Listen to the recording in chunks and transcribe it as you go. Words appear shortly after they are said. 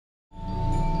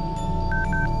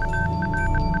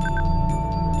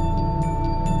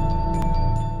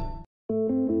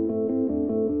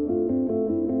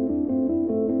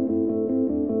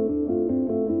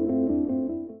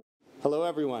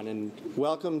and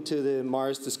welcome to the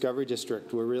MaRS Discovery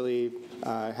District. We're really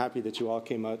happy that you all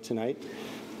came out tonight,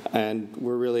 and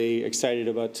we're really excited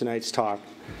about tonight's talk.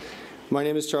 My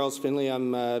name is Charles Finley.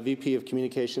 I'm VP of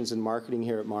Communications and Marketing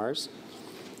here at MaRS,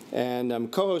 and I'm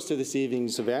co-host of this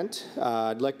evening's event.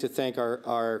 I'd like to thank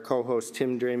our co-hosts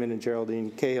Tim Draymond and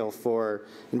Geraldine Cahill for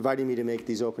inviting me to make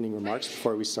these opening remarks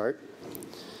before we start.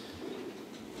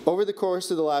 Over the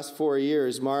course of the last 4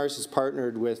 years, MaRS has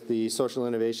partnered with the Social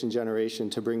Innovation Generation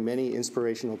to bring many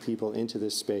inspirational people into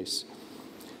this space.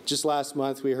 Just last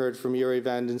month, we heard from Yuri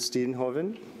van den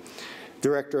Steenhoven,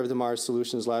 director of the MaRS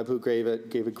Solutions Lab, who gave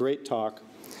a great talk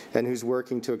and who's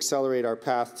working to accelerate our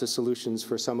path to solutions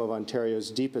for some of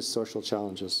Ontario's deepest social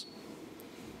challenges.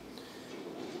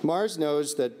 MaRS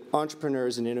knows that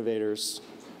entrepreneurs and innovators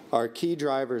are key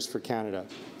drivers for Canada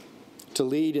to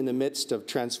lead in the midst of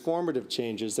transformative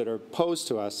changes that are posed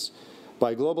to us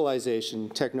by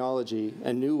globalization, technology,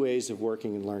 and new ways of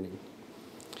working and learning.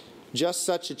 Just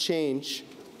such a change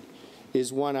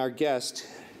is one our guest,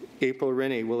 April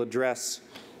Rinne, will address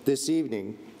this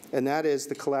evening, and that is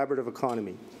the collaborative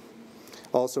economy,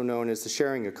 also known as the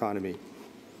sharing economy.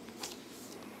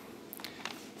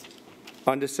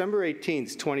 On December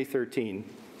 18th, 2013,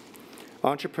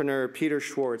 entrepreneur Peter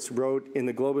Schwartz wrote in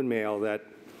the Globe and Mail that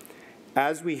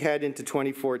as we head into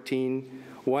 2014,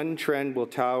 one trend will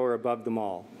tower above them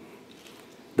all: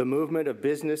 the movement of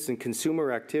business and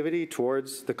consumer activity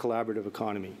towards the collaborative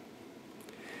economy.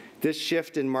 This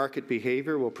shift in market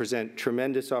behavior will present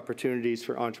tremendous opportunities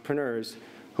for entrepreneurs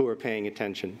who are paying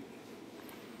attention.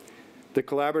 The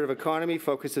collaborative economy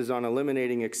focuses on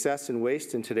eliminating excess and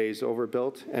waste in today's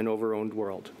overbuilt and overowned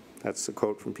world. That's a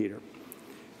quote from Peter.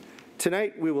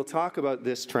 Tonight, we will talk about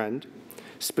this trend,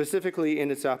 specifically in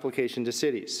its application to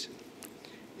cities.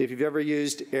 If you've ever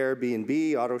used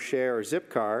Airbnb, AutoShare, or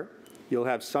Zipcar, you'll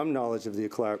have some knowledge of the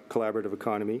collaborative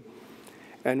economy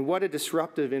and what a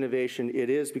disruptive innovation it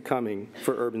is becoming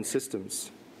for urban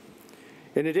systems.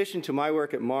 In addition to my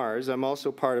work at MaRS, I'm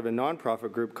also part of a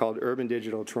nonprofit group called Urban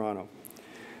Digital Toronto,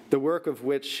 the work of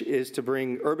which is to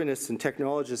bring urbanists and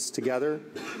technologists together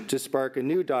to spark a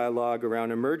new dialogue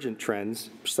around emergent trends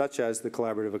such as the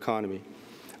collaborative economy,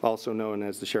 also known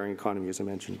as the sharing economy, as I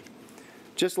mentioned.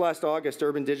 Just last August,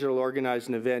 Urban Digital organized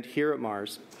an event here at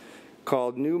MaRS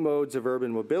called New Modes of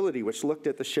Urban Mobility, which looked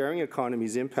at the sharing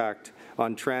economy's impact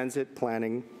on transit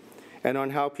planning and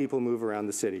on how people move around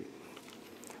the city.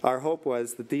 Our hope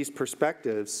was that these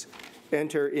perspectives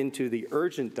enter into the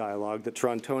urgent dialogue that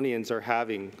Torontonians are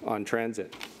having on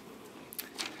transit.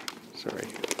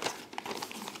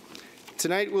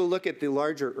 Tonight we'll look at the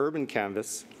larger urban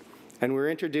canvas, and we're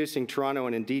introducing Toronto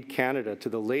and indeed Canada to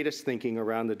the latest thinking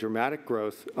around the dramatic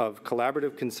growth of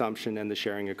collaborative consumption and the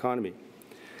sharing economy.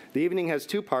 The evening has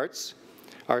two parts.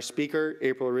 Our speaker,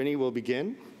 April Rinne, will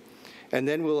begin, and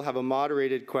then we'll have a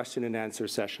moderated question and answer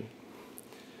session.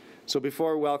 So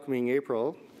before welcoming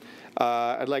April,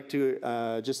 I'd like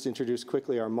to just introduce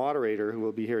quickly our moderator who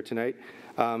will be here tonight.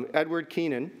 Edward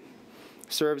Keenan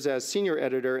serves as senior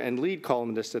editor and lead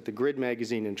columnist at the Grid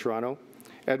magazine in Toronto.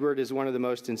 Edward is one of the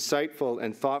most insightful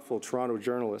and thoughtful Toronto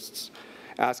journalists,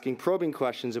 asking probing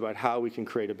questions about how we can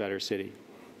create a better city.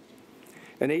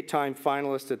 An 8-time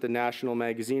finalist at the National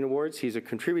Magazine Awards, he's a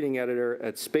contributing editor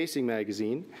at Spacing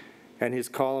magazine, and his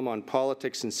column on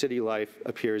politics and city life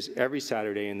appears every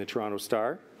Saturday in the Toronto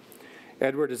Star.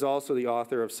 Edward is also the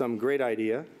author of Some Great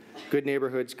Idea, Good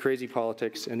Neighborhoods, Crazy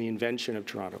Politics, and the Invention of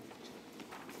Toronto.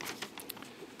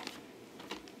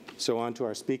 So on to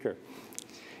our speaker.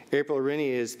 April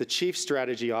Rinne is the Chief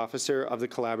Strategy Officer of the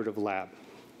Collaborative Lab.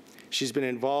 She's been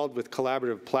involved with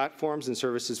collaborative platforms and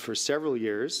services for several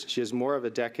years. She has more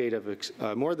than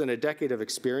a decade of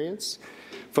experience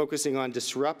focusing on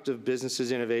disruptive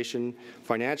businesses innovation,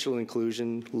 financial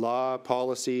inclusion, law,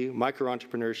 policy,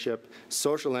 micro-entrepreneurship,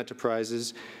 social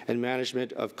enterprises, and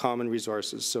management of common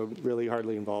resources. So really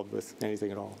hardly involved with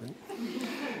anything at all,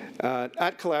 right?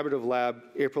 At Collaborative Lab,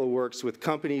 April works with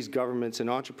companies, governments, and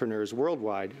entrepreneurs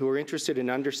worldwide who are interested in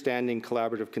understanding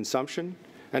collaborative consumption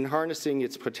and harnessing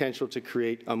its potential to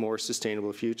create a more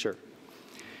sustainable future.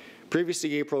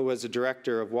 Previously, April was a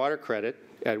director of water credit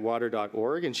at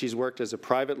water.org, and she's worked as a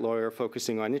private lawyer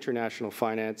focusing on international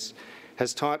finance,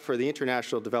 has taught for the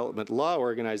International Development Law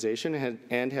Organization,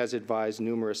 and has advised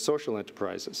numerous social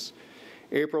enterprises.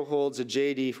 April holds a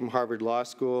JD from Harvard Law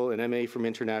School, an MA from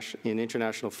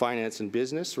International Finance and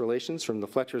Business Relations from the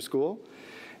Fletcher School,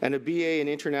 and a BA in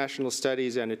International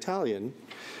Studies and Italian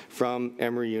from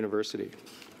Emory University.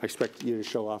 I expect you to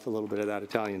show off a little bit of that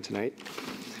Italian tonight.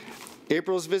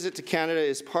 April's visit to Canada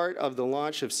is part of the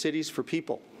launch of Cities for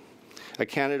People, a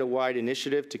Canada-wide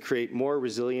initiative to create more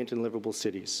resilient and livable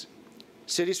cities.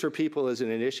 Cities for People is an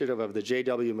initiative of the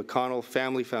J.W. McConnell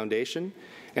Family Foundation,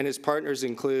 and its partners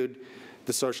include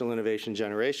the Social Innovation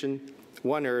Generation,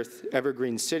 One Earth,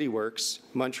 Evergreen City Works,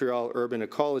 Montreal Urban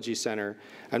Ecology Centre,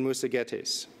 and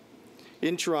Musagetes.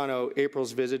 In Toronto,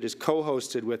 April's visit is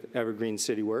co-hosted with Evergreen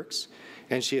City Works,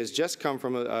 and she has just come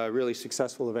from a really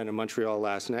successful event in Montreal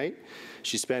last night.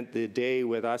 She spent the day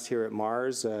with us here at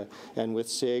MaRS and with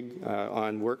SIG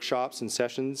on workshops and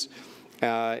sessions,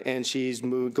 and she's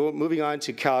moving on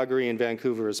to Calgary and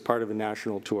Vancouver as part of a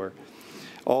national tour.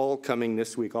 All coming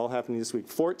this week, all happening this week.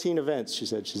 14 events, she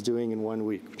said, she's doing in 1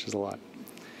 week, which is a lot.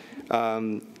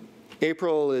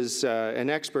 April is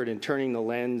an expert in turning the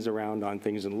lens around on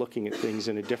things and looking at things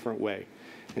in a different way.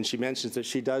 And she mentions that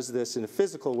she does this in a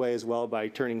physical way as well by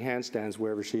turning handstands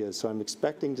wherever she is. So I'm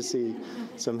expecting to see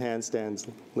some handstands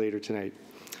later tonight.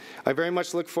 I very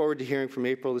much look forward to hearing from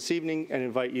April this evening and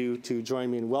invite you to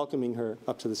join me in welcoming her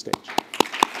up to the stage.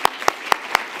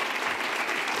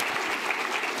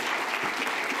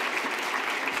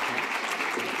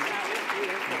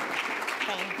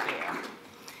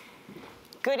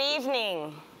 Good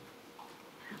evening.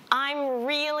 I'm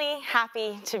really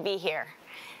happy to be here.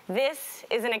 This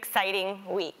is an exciting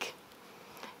week.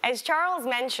 As Charles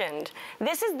mentioned,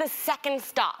 this is the second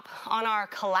stop on our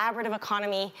Collaborative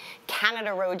Economy Canada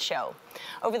Roadshow.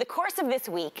 Over the course of this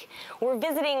week, we're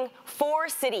visiting 4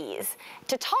 cities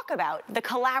to talk about the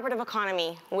collaborative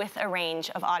economy with a range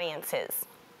of audiences.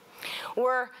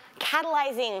 We're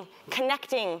catalyzing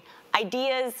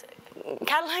ideas,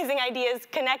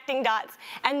 connecting dots,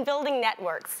 and building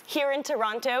networks here in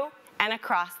Toronto and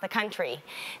across the country.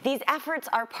 These efforts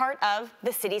are part of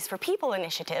the Cities for People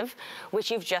initiative, which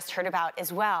you've just heard about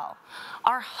as well.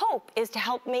 Our hope is to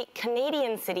help make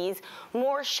Canadian cities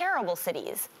more shareable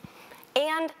cities,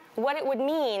 and what it would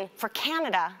mean for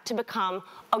Canada to become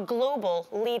a global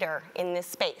leader in this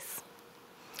space.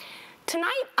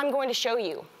 Tonight, I'm going to show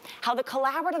you how the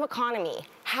collaborative economy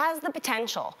has the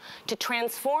potential to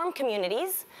transform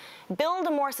communities, build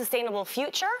a more sustainable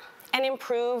future, and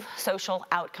improve social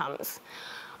outcomes.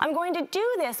 I'm going to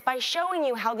do this by showing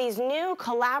you how these new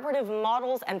collaborative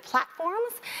models and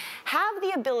platforms have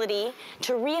the ability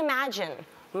to reimagine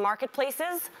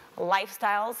marketplaces,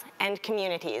 lifestyles, and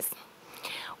communities.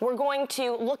 We're going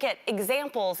to look at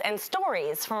examples and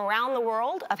stories from around the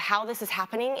world of how this is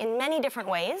happening in many different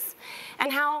ways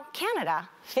and how Canada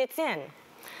fits in.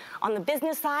 On the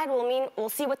business side, we'll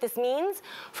see what this means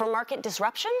for market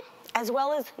disruption as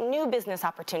well as new business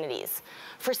opportunities.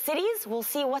 For cities, we'll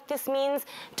see what this means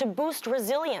to boost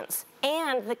resilience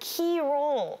and the key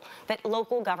role that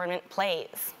local government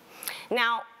plays.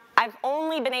 Now, I've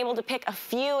only been able to pick a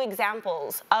few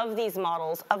examples of these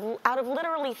models out of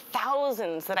literally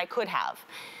thousands that I could have.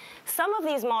 Some of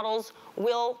these models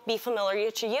will be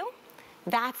familiar to you.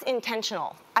 That's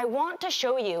intentional. I want to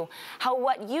show you how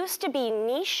what used to be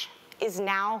niche is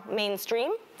now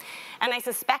mainstream, and I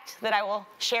suspect that I will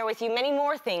share with you many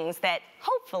more things that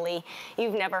hopefully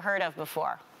you've never heard of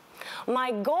before.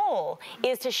 My goal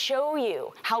is to show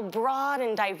you how broad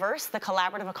and diverse the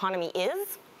collaborative economy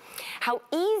is, how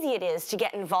easy it is to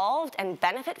get involved and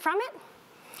benefit from it,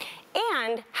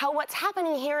 and how what's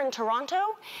happening here in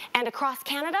Toronto and across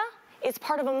Canada is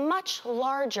part of a much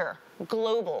larger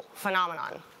global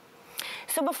phenomenon.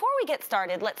 So before we get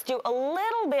started, let's do a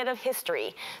little bit of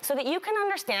history so that you can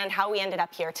understand how we ended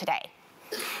up here today.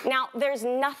 Now, there's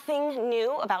nothing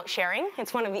new about sharing.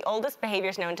 It's one of the oldest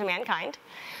behaviors known to mankind.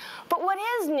 But what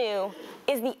is new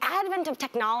is the advent of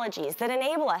technologies that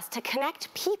enable us to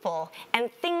connect people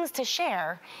and things to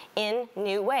share in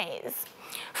new ways.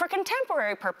 For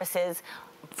contemporary purposes,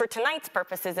 for tonight's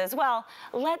purposes as well,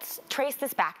 let's trace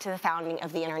this back to the founding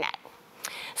of the internet.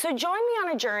 So join me on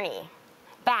a journey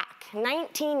back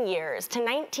 19 years to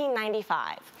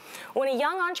 1995, when a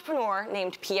young entrepreneur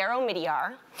named Pierre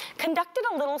Omidyar conducted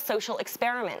a little social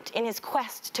experiment in his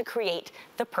quest to create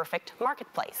the perfect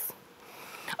marketplace.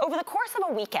 Over the course of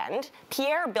a weekend,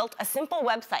 Pierre built a simple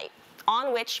website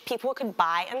on which people could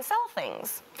buy and sell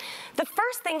things. The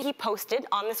first thing he posted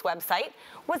on this website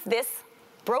was this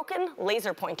broken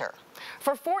laser pointer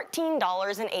for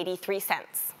 $14.83.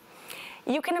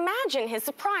 You can imagine his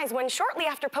surprise when shortly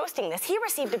after posting this, he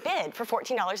received a bid for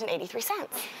 $14.83.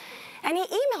 And he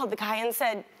emailed the guy and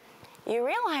said, "You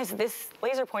realize this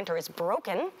laser pointer is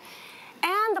broken?"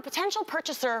 And the potential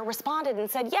purchaser responded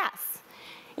and said, "Yes.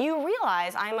 You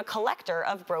realize I'm a collector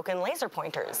of broken laser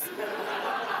pointers."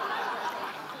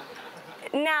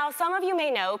 Now, some of you may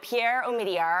know Pierre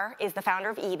Omidyar is the founder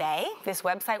of eBay. This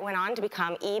website went on to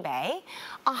become eBay.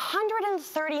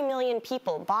 130 million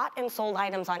people bought and sold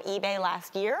items on eBay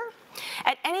last year,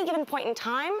 At any given point in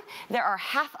time, there are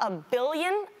 500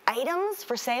 million items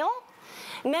for sale,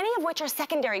 many of which are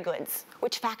secondary goods,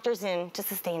 which factors into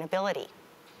sustainability.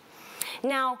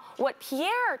 Now, what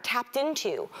Pierre tapped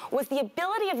into was the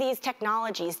ability of these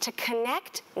technologies to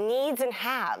connect needs and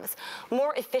haves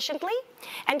more efficiently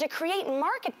and to create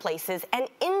marketplaces and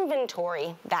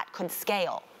inventory that could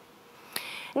scale.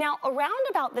 Now, around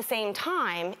about the same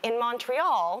time in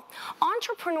Montreal,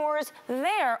 entrepreneurs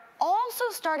there also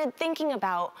started thinking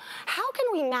about how can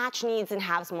we match needs and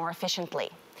haves more efficiently.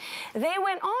 They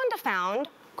went on to found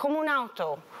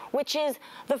Communauto, which is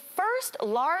the first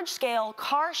large-scale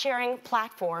car-sharing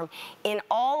platform in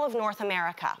all of North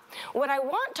America. What I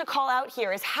want to call out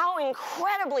here is how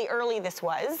incredibly early this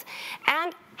was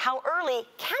and how early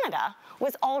Canada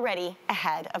was already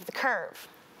ahead of the curve.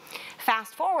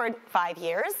 Fast forward 5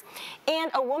 years,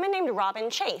 and a woman named Robin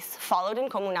Chase followed in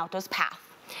Communauto's path.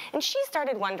 And she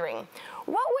started wondering,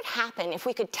 what would happen if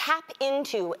we could tap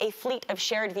into a fleet of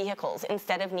shared vehicles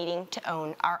instead of needing to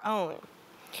own our own?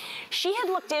 She had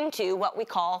looked into what we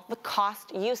call the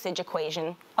cost-usage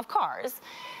equation of cars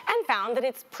and found that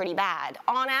it's pretty bad.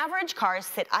 On average, cars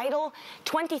sit idle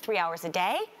 23 hours a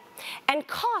day and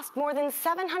cost more than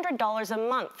 $700 a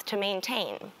month to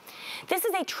maintain. This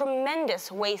is a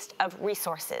tremendous waste of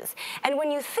resources. And when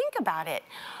you think about it,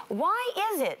 why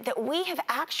is it that we have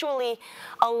actually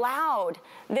allowed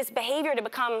this behavior to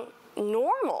become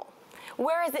normal,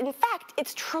 whereas in fact,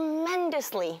 it's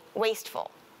tremendously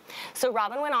wasteful? So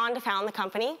Robin went on to found the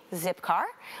company Zipcar,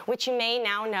 which you may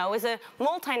now know is a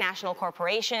multinational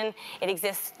corporation. It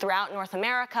exists throughout North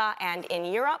America and in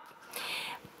Europe.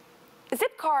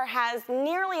 Zipcar has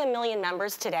nearly 1 million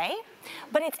members today,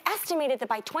 but it's estimated that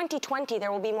by 2020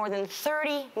 there will be more than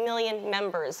 30 million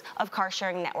members of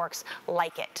car-sharing networks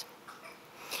like it.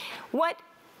 What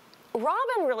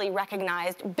Robin really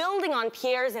recognized, building on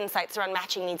Pierre's insights around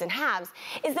matching needs and haves,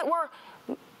 is that we're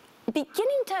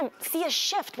beginning to see a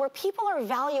shift where people are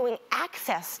valuing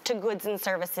access to goods and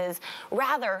services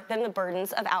rather than the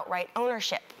burdens of outright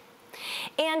ownership.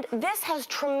 And this has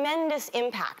tremendous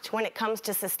impact when it comes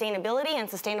to sustainability and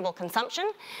sustainable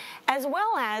consumption, as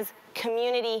well as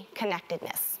community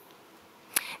connectedness.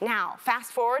 Now,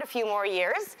 fast forward a few more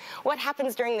years, what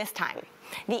happens during this time?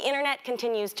 The internet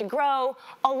continues to grow,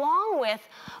 along with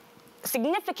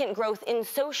significant growth in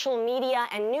social media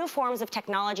and new forms of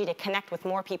technology to connect with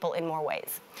more people in more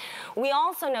ways. We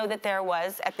also know that there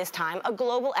was, at this time, a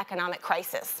global economic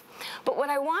crisis. But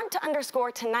what I want to underscore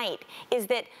tonight is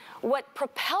that what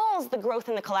propels the growth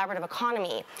in the collaborative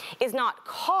economy is not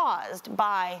caused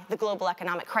by the global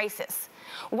economic crisis.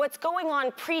 What's going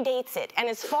on predates it and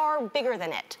is far bigger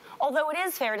than it, although it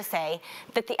is fair to say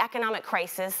that the economic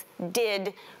crisis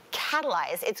did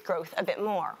catalyze its growth a bit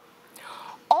more.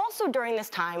 Also during this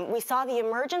time, we saw the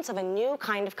emergence of a new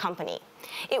kind of company.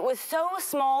 It was so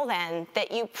small then that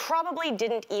you probably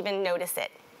didn't even notice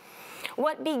it.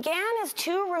 What began as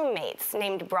 2 roommates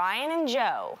named Brian and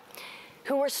Joe,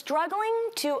 who were struggling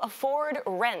to afford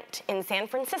rent in San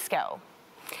Francisco.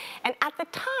 And at the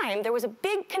time, there was a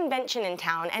big convention in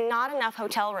town and not enough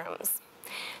hotel rooms.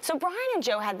 So Brian and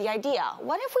Joe had the idea,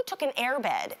 what if we took an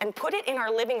airbed and put it in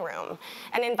our living room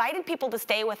and invited people to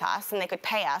stay with us and they could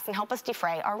pay us and help us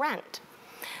defray our rent?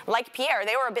 Like Pierre,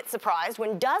 they were a bit surprised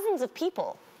when dozens of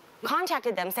people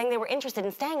contacted them saying they were interested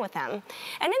in staying with them.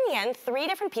 And in the end, 3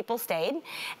 different people stayed,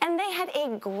 and they had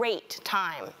a great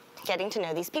time getting to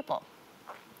know these people.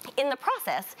 In the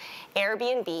process,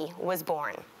 Airbnb was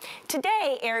born.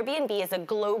 Today, Airbnb is a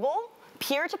global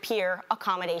peer-to-peer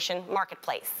accommodation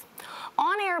marketplace.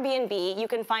 On Airbnb, you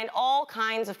can find all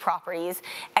kinds of properties,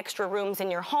 extra rooms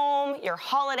in your home, your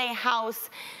holiday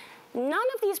house. None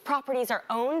of these properties are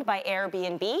owned by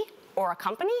Airbnb or a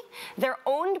company. They're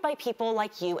owned by people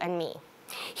like you and me.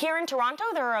 Here in Toronto,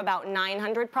 there are about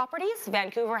 900 properties.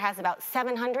 Vancouver has about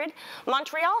 700.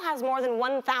 Montreal has more than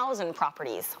 1,000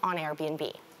 properties on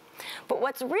Airbnb. But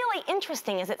what's really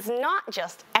interesting is it's not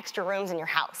just extra rooms in your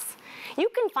house. You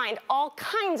can find all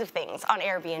kinds of things on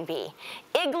Airbnb.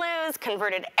 Igloos,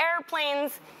 converted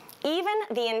airplanes, even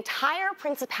the entire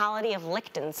Principality of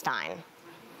Liechtenstein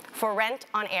for rent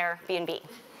on Airbnb.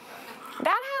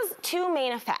 That has 2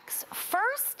 main effects.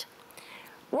 First,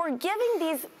 we're giving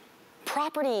these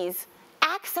properties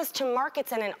access to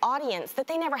markets and an audience that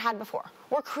they never had before.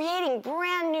 We're creating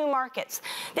brand new markets.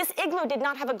 This igloo did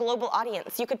not have a global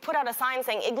audience. You could put out a sign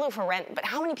saying igloo for rent, but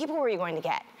how many people were you going to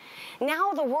get?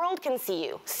 Now the world can see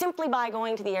you simply by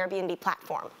going to the Airbnb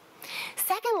platform.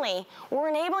 Secondly, we're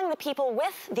enabling the people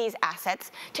with these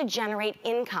assets to generate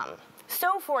income.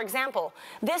 So, for example,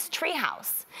 this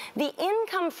treehouse, the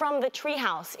income from the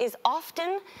treehouse is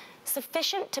often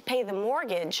sufficient to pay the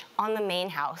mortgage on the main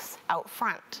house out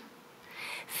front.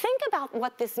 Think about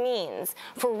what this means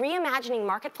for reimagining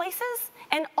marketplaces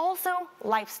and also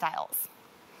lifestyles.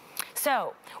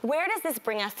 So, where does this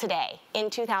bring us today in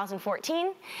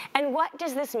 2014, and what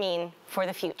does this mean for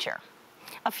the future?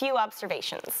 A few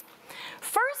observations.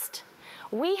 First,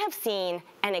 we have seen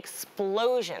an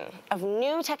explosion of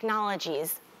new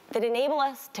technologies that enable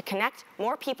us to connect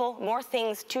more people, more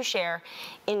things to share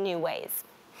in new ways.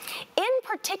 In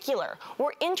particular,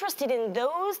 we're interested in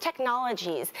those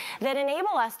technologies that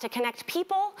enable us to connect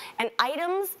people and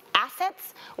items,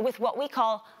 assets, with what we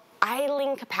call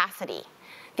idling capacity,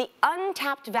 the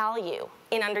untapped value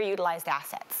in underutilized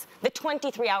assets, the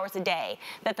 23 hours a day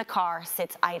that the car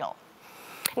sits idle.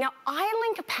 Now,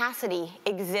 idling capacity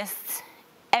exists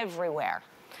everywhere.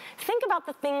 Think about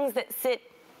the things that sit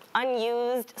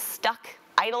unused, stuck,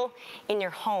 idle in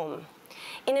your home,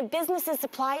 in a business's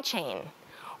supply chain,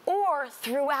 or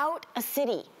throughout a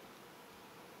city.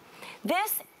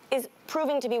 This is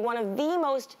proving to be one of the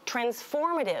most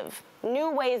transformative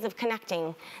new ways of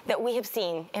connecting that we have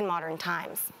seen in modern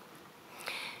times.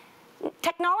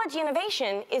 Technology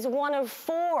innovation is one of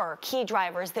 4 key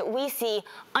drivers that we see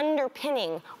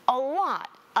underpinning a lot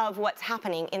of what's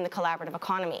happening in the collaborative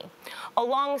economy.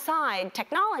 Alongside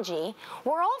technology,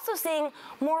 we're also seeing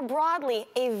more broadly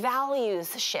a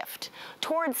values shift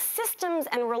towards systems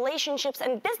and relationships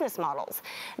and business models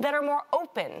that are more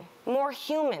open, more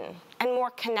human, and more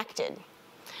connected.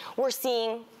 We're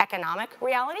seeing economic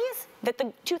realities that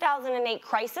the 2008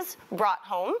 crisis brought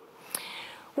home.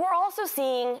 We're also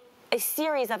seeing a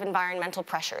series of environmental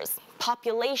pressures,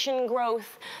 population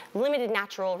growth, limited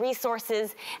natural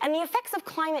resources, and the effects of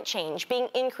climate change being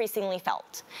increasingly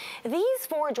felt. These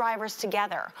 4 drivers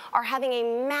together are having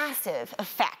a massive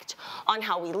effect on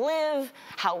how we live,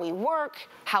 how we work,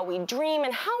 how we dream,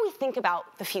 and how we think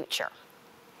about the future.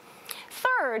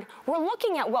 Third, we're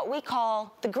looking at what we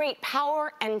call the great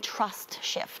power and trust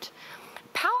shift.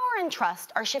 Power and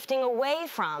trust are shifting away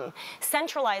from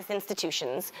centralized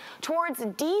institutions towards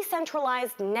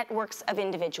decentralized networks of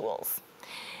individuals.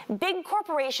 Big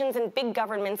corporations and big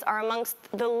governments are amongst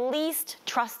the least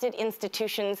trusted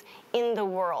institutions in the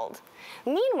world.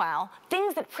 Meanwhile,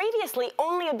 things that previously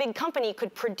only a big company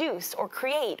could produce or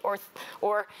create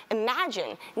or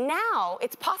imagine, now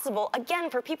it's possible, again,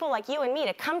 for people like you and me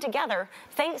to come together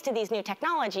thanks to these new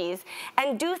technologies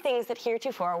and do things that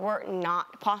heretofore were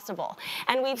not possible.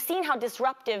 And we've seen how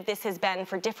disruptive this has been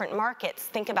for different markets.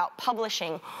 Think about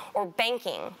publishing or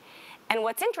banking. And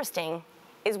what's interesting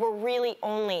is we're really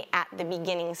only at the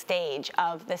beginning stage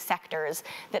of the sectors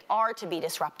that are to be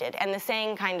disrupted. And the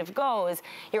saying kind of goes,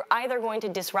 you're either going to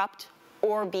disrupt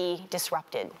or be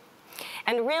disrupted.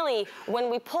 And really, when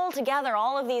we pull together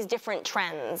all of these different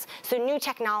trends, so new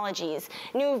technologies,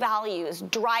 new values,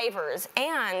 drivers,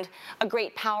 and a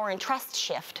great power and trust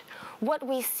shift, what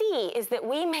we see is that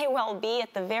we may well be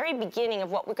at the very beginning of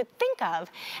what we could think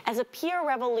of as a peer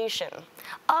revolution,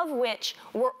 of which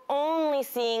we're only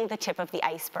seeing the tip of the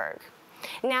iceberg.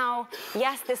 Now,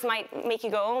 yes, this might make you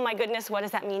go, oh my goodness, what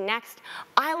does that mean next?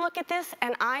 I look at this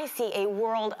and I see a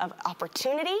world of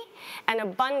opportunity and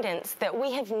abundance that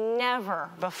we have never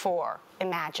before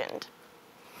imagined.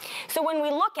 So when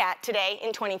we look at today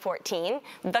in 2014,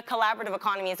 the collaborative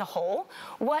economy as a whole,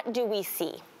 what do we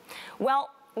see?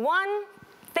 Well, one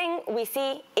thing we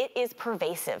see, it is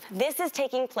pervasive. This is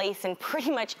taking place in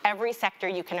pretty much every sector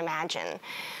you can imagine.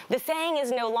 The saying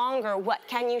is no longer, what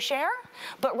can you share?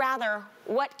 But rather,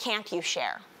 what can't you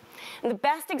share? And the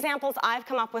best examples I've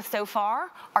come up with so far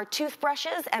are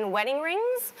toothbrushes and wedding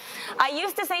rings. I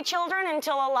used to say children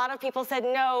until a lot of people said,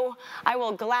 no, I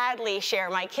will gladly share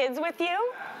my kids with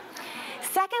you.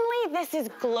 Secondly, this is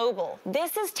global.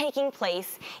 This is taking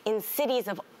place in cities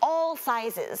of all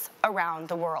sizes around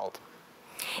the world.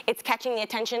 It's catching the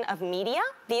attention of media.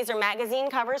 These are magazine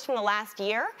covers from the last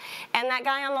year. And that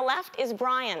guy on the left is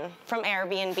Brian from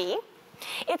Airbnb.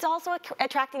 It's also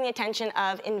attracting the attention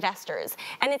of investors.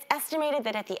 And it's estimated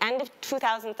that at the end of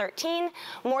 2013,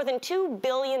 more than $2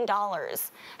 billion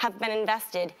have been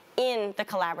invested in the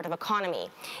collaborative economy.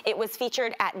 It was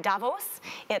featured at Davos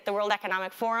at the World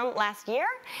Economic Forum last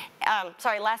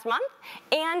month,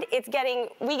 and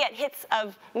we get hits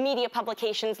of media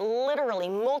publications, literally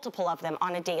multiple of them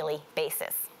on a daily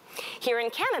basis. Here in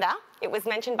Canada, it was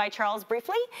mentioned by Charles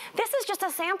briefly, this is just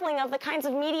a sampling of the kinds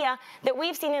of media that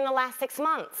we've seen in the last 6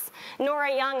 months.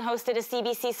 Nora Young hosted a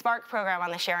CBC Spark program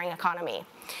on the sharing economy.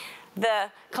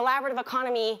 the collaborative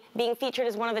economy being featured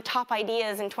as one of the top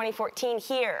ideas in 2014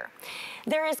 here.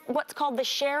 There is what's called the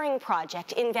Sharing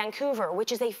Project in Vancouver,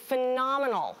 which is a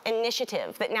phenomenal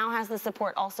initiative that now has the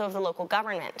support also of the local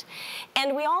government.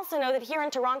 And we also know that here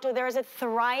in Toronto, there is a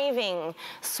thriving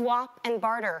swap and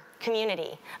barter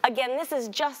community. Again, this is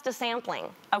just a sampling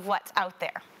of what's out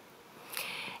there.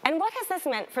 And what has this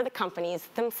meant for the companies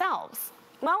themselves?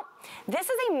 Well, this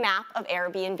is a map of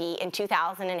Airbnb in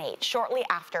 2008, shortly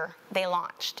after they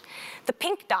launched. The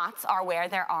pink dots are where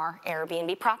there are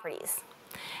Airbnb properties.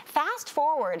 Fast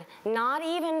forward not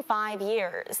even 5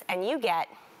 years, and you get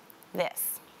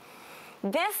this.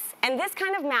 This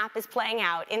kind of map is playing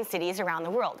out in cities around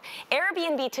the world.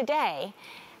 Airbnb today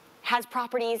has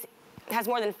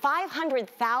more than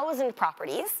 500,000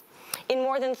 properties in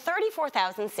more than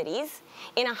 34,000 cities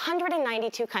in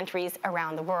 192 countries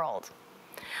around the world.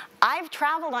 I've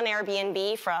traveled on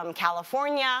Airbnb from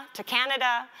California to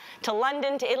Canada to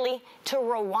London to Italy to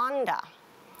Rwanda.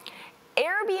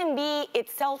 Airbnb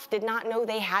itself did not know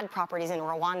they had properties in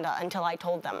Rwanda until I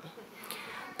told them.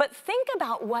 But think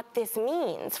about what this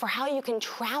means for how you can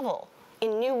travel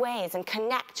in new ways and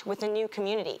connect with a new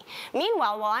community.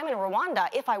 Meanwhile, while I'm in Rwanda,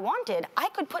 if I wanted, I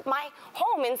could put my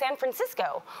home in San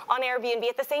Francisco on Airbnb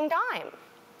at the same time.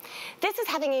 This is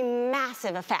having a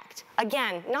massive effect,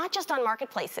 again, not just on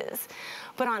marketplaces,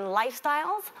 but on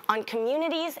lifestyles, on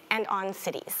communities, and on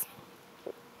cities.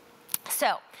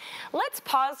 So let's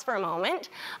pause for a moment.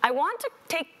 I want to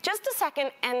take just a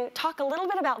second and talk a little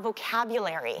bit about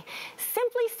vocabulary,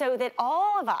 simply so that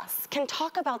all of us can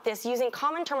talk about this using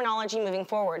common terminology moving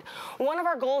forward. One of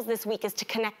our goals this week is to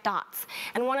connect dots.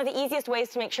 And one of the easiest ways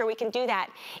to make sure we can do that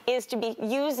is to be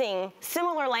using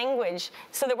similar language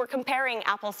so that we're comparing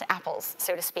apples to apples,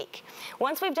 so to speak.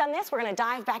 Once we've done this, we're going to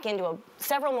dive back into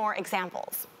several more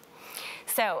examples.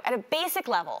 So at a basic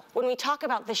level, when we talk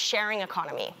about the sharing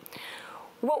economy,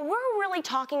 what we're really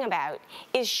talking about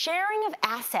is sharing of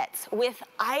assets with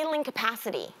idling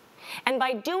capacity, and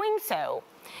by doing so,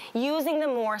 using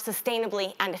them more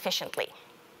sustainably and efficiently.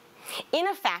 In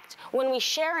effect, when we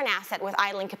share an asset with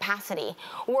idling capacity,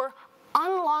 we're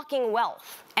unlocking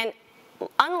wealth and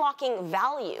unlocking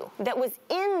value that was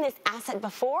in this asset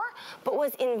before, but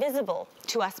was invisible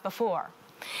to us before.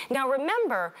 Now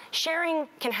remember, sharing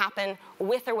can happen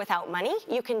with or without money.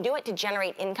 You can do it to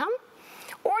generate income,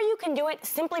 or you can do it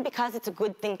simply because it's a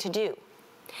good thing to do.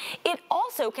 It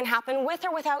also can happen with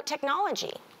or without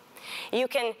technology. You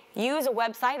can use a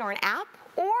website or an app,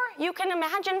 or you can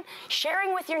imagine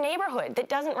sharing with your neighborhood that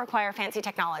doesn't require fancy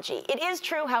technology. It is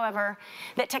true, however,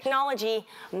 that technology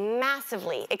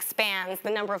massively expands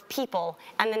the number of people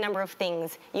and the number of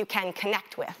things you can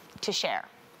connect with to share.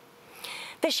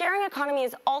 The sharing economy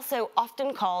is also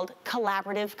often called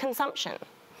collaborative consumption.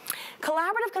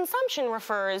 Collaborative consumption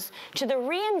refers to the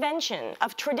reinvention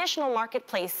of traditional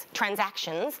marketplace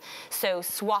transactions, so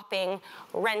swapping,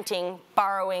 renting,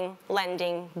 borrowing,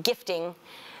 lending, gifting,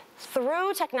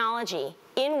 through technology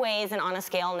in ways and on a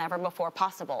scale never before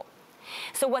possible.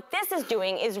 So what this is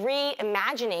doing is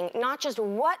reimagining not just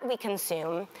what we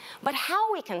consume, but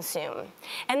how we consume.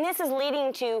 And this is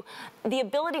leading to the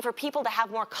ability for people to have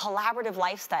more collaborative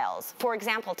lifestyles, for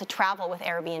example, to travel with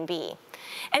Airbnb.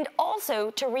 And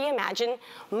also to reimagine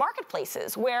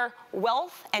marketplaces where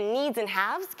wealth and needs and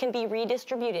haves can be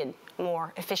redistributed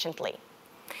more efficiently.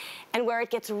 And where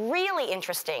it gets really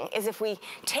interesting is if we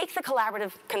take the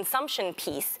collaborative consumption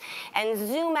piece and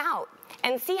zoom out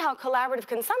and see how collaborative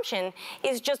consumption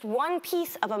is just one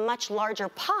piece of a much larger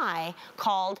pie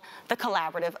called the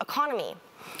collaborative economy.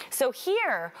 So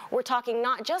here, we're talking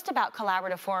not just about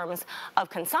collaborative forms of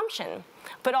consumption,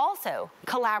 but also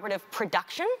collaborative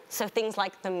production, so things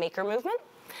like the maker movement,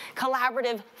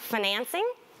 collaborative financing,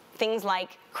 things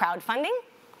like crowdfunding,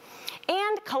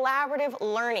 and collaborative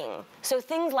learning, so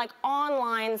things like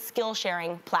online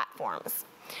skill-sharing platforms.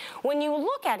 When you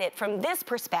look at it from this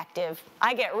perspective,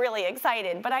 I get really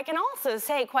excited, but I can also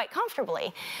say quite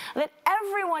comfortably that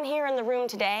everyone here in the room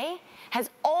today has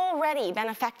already been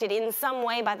affected in some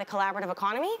way by the collaborative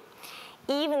economy,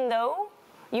 even though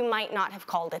you might not have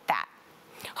called it that.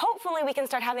 Hopefully we can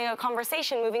start having a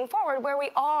conversation moving forward where we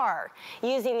are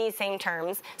using these same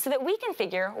terms so that we can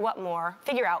figure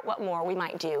out what more we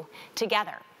might do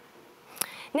together.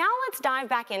 Now let's dive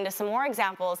back into some more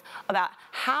examples about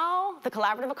how the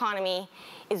collaborative economy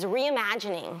is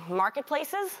reimagining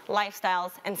marketplaces,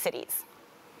 lifestyles, and cities.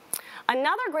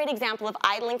 Another great example of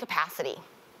idling capacity.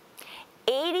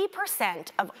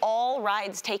 80% of all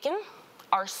rides taken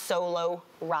are solo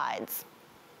rides.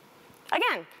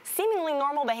 Again, seemingly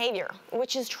normal behavior,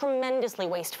 which is tremendously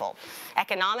wasteful,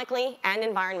 economically and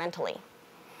environmentally.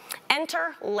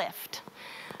 Enter Lyft.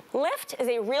 Lyft is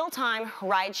a real-time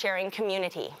ride-sharing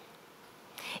community.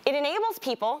 It enables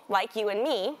people like you and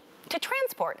me to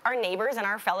transport our neighbors and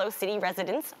our fellow city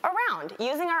residents around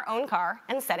using our own car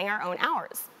and setting our own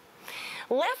hours.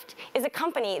 Lyft is a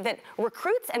company that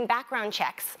recruits and background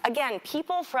checks, again,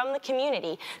 people from the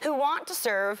community who want to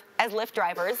serve as Lyft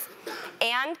drivers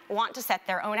and want to set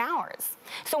their own hours.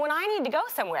 So when I need to go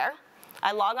somewhere,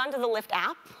 I log onto the Lyft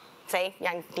app, say,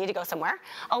 yeah, I need to go somewhere.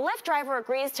 A Lyft driver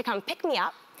agrees to come pick me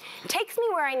up, takes me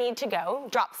where I need to go,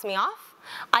 drops me off.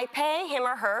 I pay him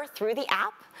or her through the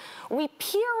app. We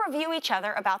peer review each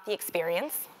other about the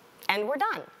experience, and we're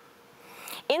done.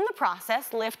 In the process,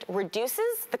 Lyft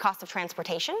reduces the cost of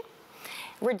transportation,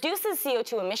 reduces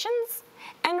CO2 emissions,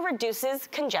 and reduces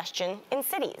congestion in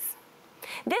cities.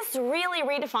 This really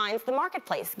redefines the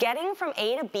marketplace. Getting from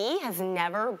A to B has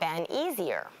never been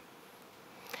easier.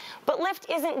 But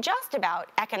Lyft isn't just about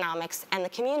economics and the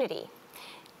community,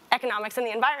 economics and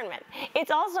the environment.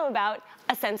 It's also about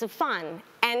a sense of fun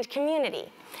and community.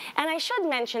 And I should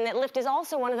mention that Lyft is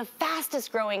also one of the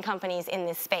fastest growing companies in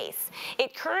this space.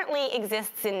 It currently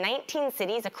exists in 19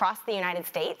 cities across the United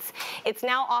States. It's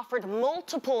now offered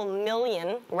multiple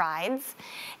million rides,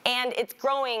 and it's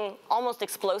growing almost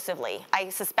explosively. I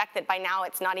suspect that by now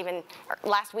it's not even,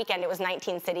 last weekend it was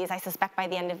 19 cities. I suspect by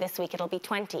the end of this week it'll be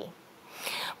 20.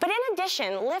 But in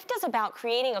addition, Lyft is about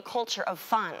creating a culture of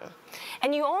fun.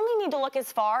 And you only need to look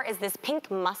as far as this pink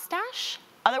mustache,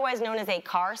 otherwise known as a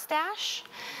car stash,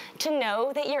 to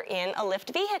know that you're in a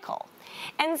Lyft vehicle.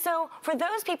 And so for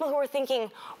those people who are thinking,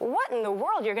 what in the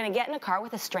world, you're going to get in a car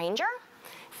with a stranger?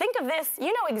 Think of this, you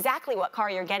know exactly what car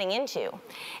you're getting into.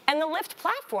 And the Lyft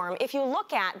platform, if you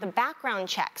look at the background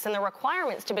checks and the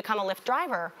requirements to become a Lyft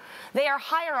driver, they are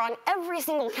higher on every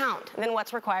single count than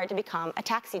what's required to become a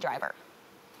taxi driver.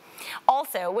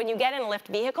 Also, when you get in a Lyft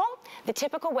vehicle, the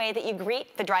typical way that you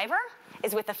greet the driver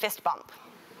is with a fist bump.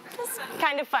 It's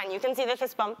kind of fun. You can see the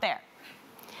fist bump there.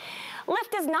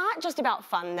 Lyft is not just about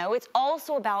fun, though. It's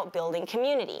also about building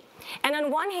community. And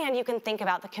on one hand, you can think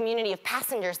about the community of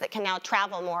passengers that can now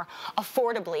travel more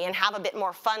affordably and have a bit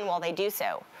more fun while they do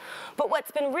so. But what's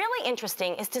been really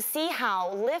interesting is to see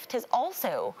how Lyft has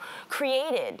also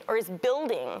created or is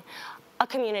building a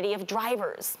community of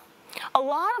drivers. A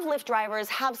lot of Lyft drivers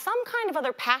have some kind of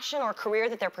other passion or career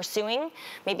that they're pursuing.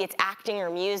 Maybe it's acting or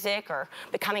music or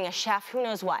becoming a chef, who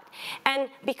knows what. And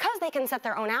because they can set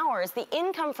their own hours, the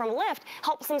income from Lyft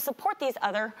helps them support these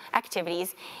other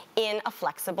activities in a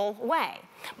flexible way.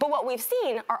 But what we've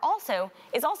seen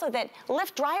is also that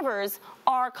Lyft drivers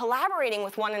are collaborating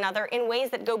with one another in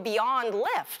ways that go beyond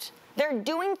Lyft. They're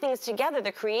doing things together,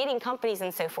 they're creating companies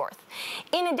and so forth.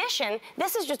 In addition,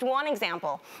 this is just one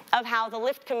example of how the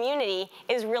Lyft community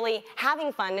is really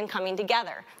having fun and coming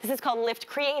together. This is called Lyft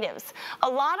Creatives. A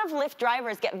lot of Lyft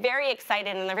drivers get very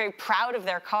excited and they're very proud of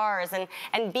their cars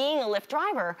and being a Lyft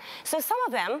driver. So some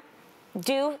of them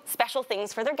do special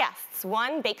things for their guests.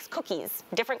 One bakes cookies,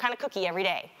 different kind of cookie every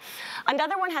day.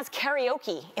 Another one has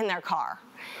karaoke in their car.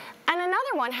 And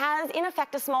another one has, in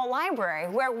effect, a small library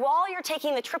where while you're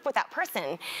taking the trip with that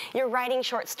person, you're writing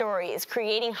short stories,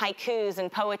 creating haikus and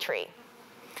poetry.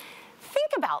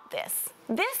 Think about this.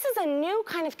 This is a new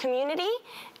kind of community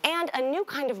and a new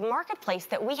kind of marketplace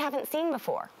that we haven't seen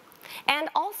before. And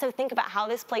also think about how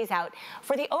this plays out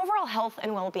for the overall health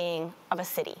and well-being of a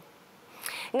city.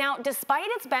 Now, despite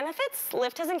its benefits,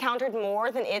 Lyft has encountered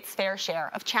more than its fair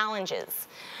share of challenges.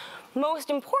 Most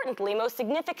importantly, most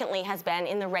significantly, has been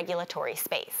in the regulatory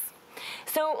space.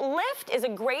 So Lyft is a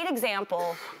great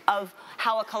example of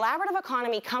how a collaborative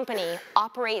economy company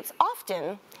operates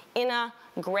often in a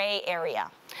gray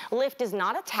area. Lyft is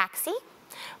not a taxi,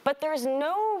 but there's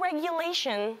no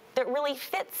regulation that really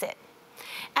fits it.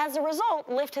 As a result,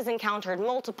 Lyft has encountered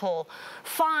multiple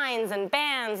fines and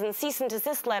bans and cease and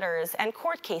desist letters and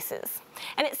court cases.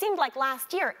 And it seemed like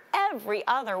last year, every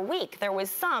other week, there was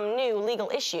some new legal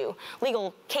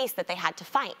case that they had to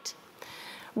fight.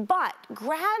 But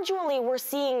gradually, we're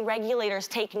seeing regulators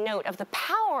take note of the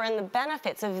power and the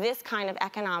benefits of this kind of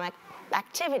economic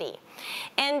activity.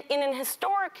 And in an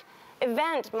historic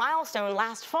milestone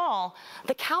last fall,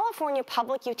 the California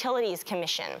Public Utilities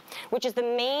Commission, which is the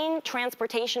main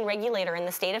transportation regulator in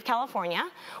the state of California,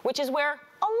 which is where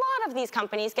a lot of these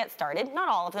companies get started, not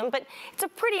all of them, but it's a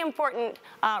pretty important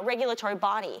regulatory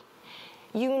body,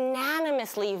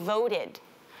 unanimously voted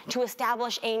to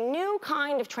establish a new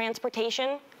kind of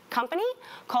transportation company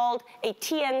called a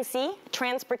TNC,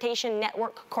 Transportation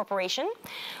Network Corporation,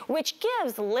 which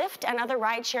gives Lyft and other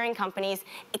ride-sharing companies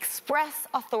express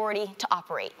authority to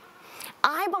operate.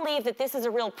 I believe that this is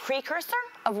a real precursor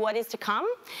of what is to come,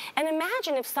 and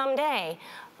imagine if someday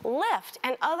Lyft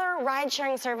and other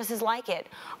ride-sharing services like it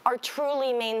are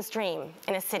truly mainstream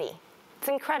in a city. It's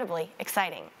incredibly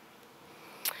exciting.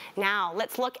 Now,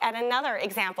 let's look at another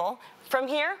example from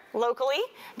here, locally,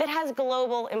 that has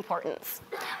global importance.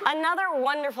 Another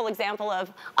wonderful example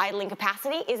of idling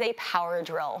capacity is a power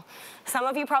drill. Some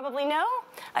of you probably know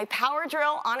a power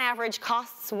drill on average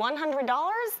costs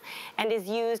 $100 and is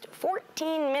used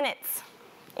 14 minutes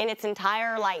in its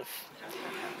entire life.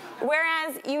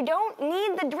 Whereas you don't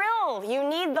need the drill, you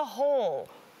need the hole.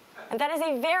 And that is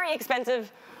a very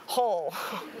expensive hole.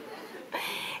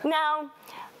 Now,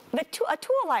 a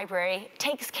tool library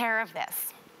takes care of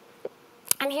this.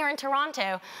 And here in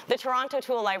Toronto, the Toronto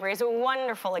Tool Library is a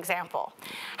wonderful example.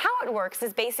 How it works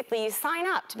is basically you sign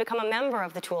up to become a member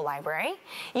of the Tool Library.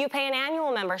 You pay an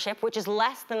annual membership, which is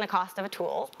less than the cost of a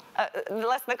tool,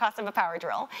 less than the cost of a power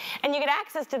drill, and you get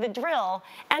access to the drill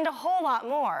and a whole lot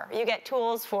more. You get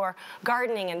tools for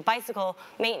gardening and bicycle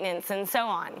maintenance and so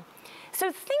on.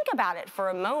 So think about it for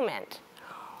a moment.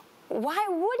 Why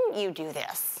wouldn't you do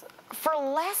this? For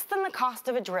less than the cost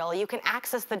of a drill, you can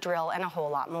access the drill and a whole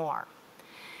lot more.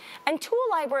 And tool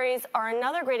libraries are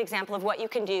another great example of what you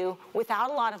can do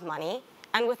without a lot of money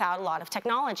and without a lot of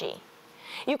technology.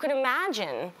 You could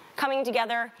imagine coming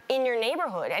together in your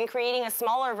neighborhood and creating a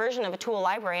smaller version of a tool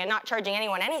library and not charging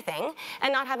anyone anything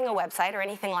and not having a website or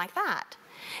anything like that.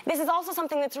 This is also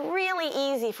something that's really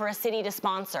easy for a city to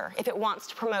sponsor if it wants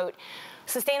to promote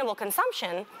sustainable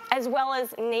consumption as well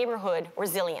as neighborhood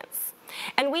resilience.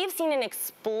 And we've seen an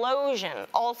explosion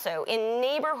also in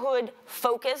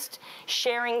neighborhood-focused,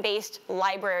 sharing-based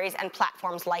libraries and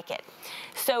platforms like it.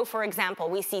 So, for example,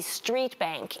 we see Street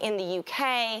Bank in the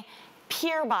UK,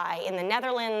 Peerby in the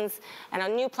Netherlands, and a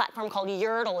new platform called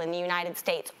Yerdle in the United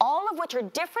States, all of which are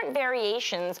different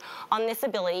variations on this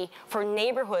ability for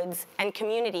neighborhoods and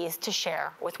communities to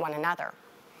share with one another.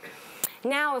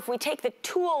 Now, if we take the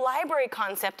tool library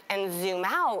concept and zoom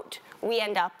out, we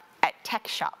end up at Tech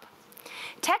Shop.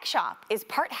 Tech Shop is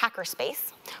part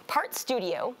hackerspace, part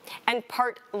studio, and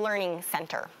part learning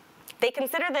center. They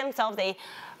consider themselves a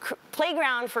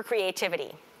playground for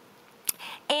creativity.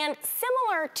 And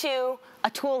similar to a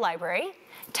tool library,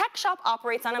 Tech Shop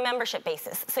operates on a membership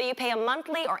basis. So you pay a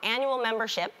monthly or annual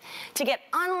membership to get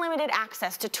unlimited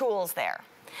access to tools there.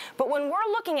 But when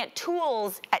we're looking at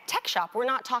tools at Tech Shop, we're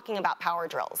not talking about power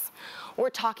drills. We're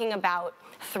talking about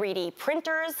 3D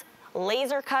printers,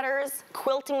 laser cutters,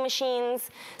 quilting machines,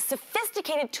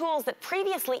 sophisticated tools that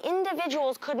previously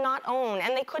individuals could not own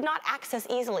and they could not access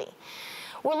easily.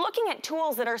 We're looking at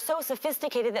tools that are so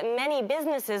sophisticated that many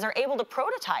businesses are able to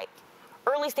prototype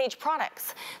early stage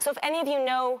products. So if any of you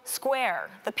know Square,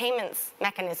 the payments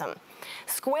mechanism,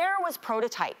 Square was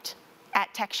prototyped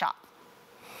at Tech Shop.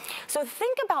 So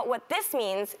think about what this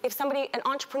means if somebody, an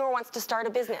entrepreneur, wants to start a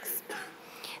business.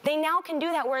 They now can do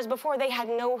that, whereas before they had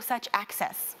no such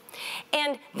access.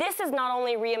 And this is not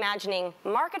only reimagining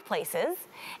marketplaces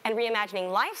and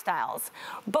reimagining lifestyles,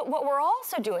 but what we're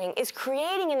also doing is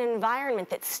creating an environment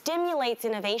that stimulates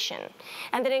innovation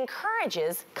and that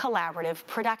encourages collaborative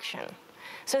production.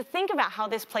 So think about how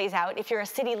this plays out if you're a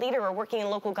city leader or working in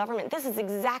local government. This is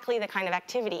exactly the kind of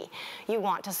activity you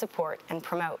want to support and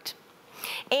promote.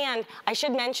 And I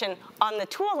should mention, on the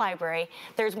tool library,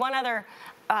 there's one other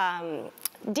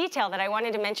detail that I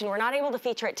wanted to mention. We're not able to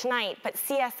feature it tonight, but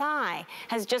CSI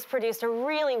has just produced a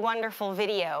really wonderful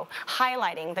video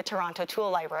highlighting the Toronto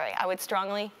Tool Library. I would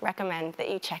strongly recommend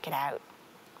that you check it out.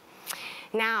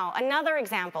 Now, another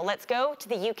example. Let's go to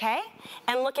the UK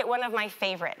and look at one of my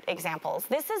favorite examples.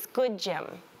 This is Good Gym.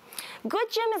 Good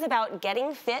Gym is about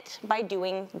getting fit by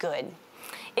doing good.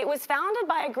 It was founded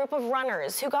by a group of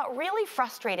runners who got really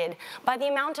frustrated by the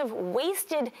amount of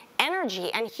wasted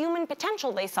energy and human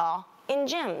potential they saw in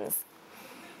gyms.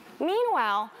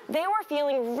 Meanwhile, they were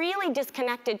feeling really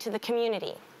disconnected to the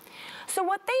community. So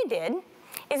what they did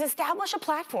is establish a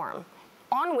platform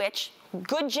on which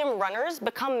Good Gym runners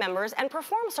become members and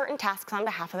perform certain tasks on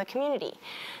behalf of the community.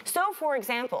 So, for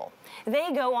example,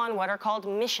 they go on what are called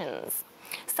missions.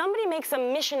 Somebody makes a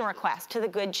mission request to the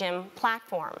Good Gym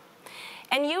platform.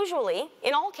 And usually,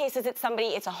 in all cases, it's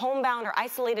a homebound or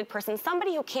isolated person,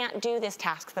 somebody who can't do this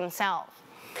task themselves.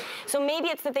 So maybe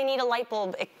it's that they need a light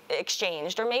bulb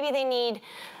exchanged, or maybe they need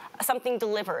something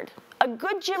delivered. A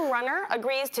Good Gym runner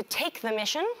agrees to take the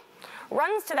mission,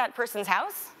 runs to that person's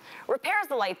house, repairs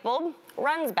the light bulb,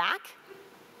 runs back.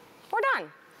 We're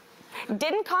done.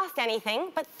 Didn't cost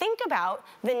anything, but think about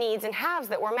the needs and haves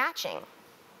that we're matching.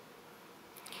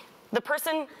 The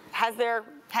person has their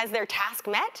task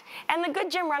met, and the Good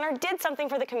Gym runner did something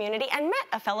for the community and met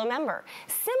a fellow member.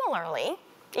 Similarly,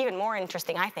 even more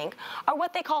interesting, I think, are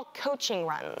what they call coaching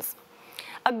runs.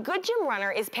 A good gym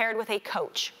runner is paired with a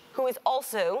coach who is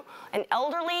also an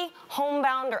elderly,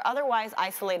 homebound, or otherwise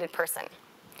isolated person.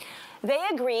 They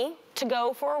agree to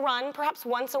go for a run perhaps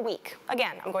once a week.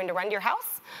 Again, I'm going to run to your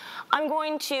house. I'm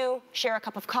going to share a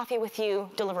cup of coffee with you,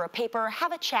 deliver a paper,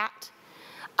 have a chat.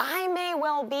 I may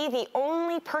well be the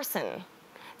only person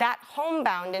that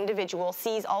homebound individual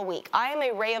sees all week. I am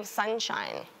a ray of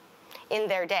sunshine in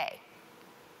their day.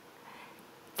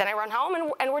 Then I run home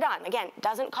and we're done. Again,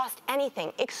 doesn't cost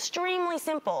anything. Extremely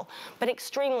simple, but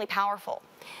extremely powerful.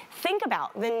 Think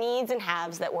about the needs and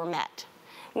haves that were met.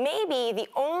 Maybe the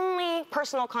only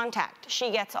personal contact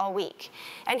she gets all week.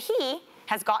 And he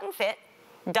has gotten fit,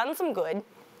 done some good,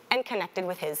 and connected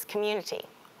with his community.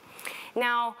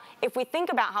 Now, if we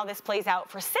think about how this plays out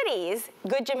for cities,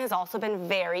 Good Gym has also been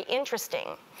very interesting.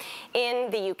 In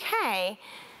the UK,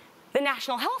 the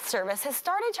National Health Service has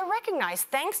started to recognize,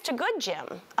 thanks to Good Gym,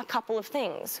 a couple of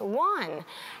things. One,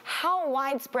 how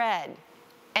widespread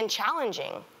and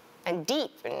challenging and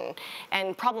deep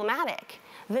and problematic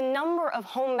the number of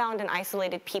homebound and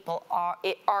isolated people are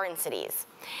in cities.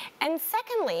 And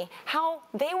secondly, how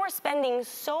they were spending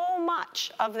so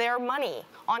much of their money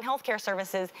on healthcare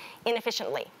services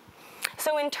inefficiently.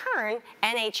 So in turn,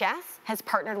 NHS has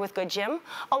partnered with Good Gym,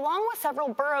 along with several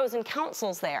boroughs and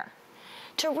councils there,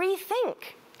 to rethink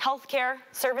healthcare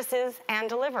services and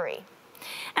delivery.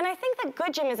 And I think that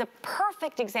Good Gym is a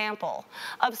perfect example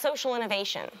of social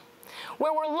innovation,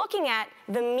 where we're looking at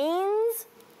the means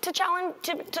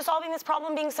to solving this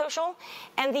problem being social,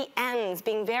 and the ends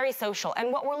being very social.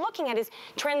 And what we're looking at is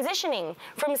transitioning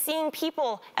from seeing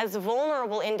people as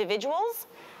vulnerable individuals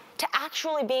to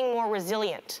actually being more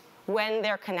resilient when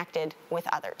they're connected with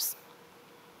others.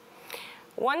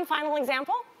 One final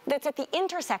example that's at the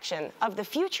intersection of the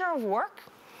future of work,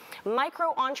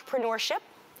 micro-entrepreneurship,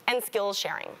 and skills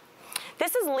sharing.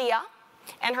 This is Leah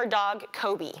and her dog,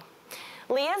 Kobe.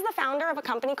 Leah is the founder of a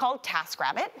company called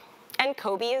TaskRabbit, and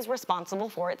Kobe is responsible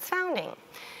for its founding.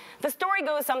 The story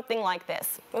goes something like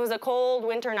this. It was a cold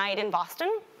winter night in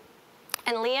Boston,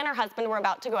 and Leah and her husband were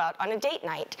about to go out on a date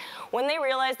night when they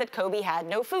realized that Kobe had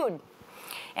no food.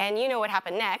 And you know what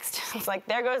happened next. It's like,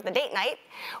 there goes the date night.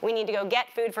 We need to go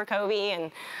get food for Kobe,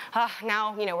 and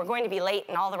now we're going to be late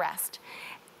and all the rest.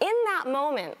 In that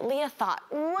moment, Leah thought,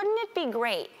 wouldn't it be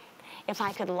great if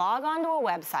I could log onto a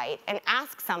website and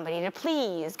ask somebody to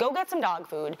please go get some dog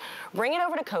food, bring it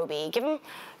over to Kobe, give him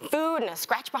food and a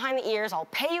scratch behind the ears, I'll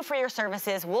pay you for your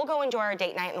services, we'll go enjoy our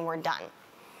date night, and we're done.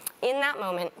 In that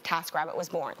moment, TaskRabbit was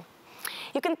born.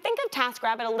 You can think of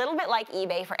TaskRabbit a little bit like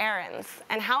eBay for errands,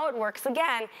 and how it works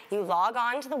again, you log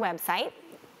on to the website,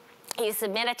 you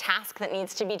submit a task that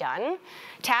needs to be done.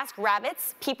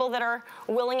 TaskRabbits, people that are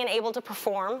willing and able to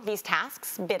perform these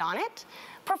tasks, bid on it,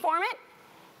 perform it,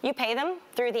 you pay them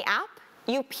through the app,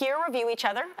 you peer review each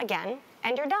other again,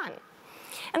 and you're done.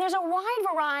 And there's a wide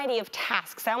variety of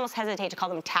tasks. I almost hesitate to call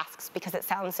them tasks because it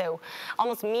sounds so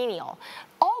almost menial.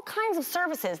 All kinds of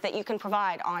services that you can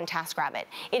provide on TaskRabbit.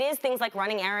 It is things like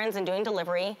running errands and doing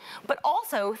delivery, but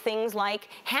also things like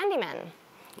handyman,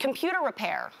 computer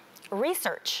repair,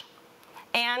 research,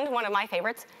 and one of my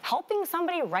favorites, helping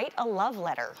somebody write a love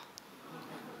letter.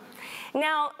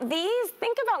 Now,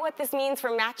 think about what this means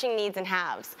for matching needs and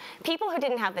haves. People who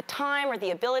didn't have the time or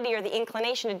the ability or the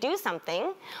inclination to do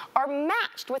something are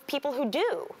matched with people who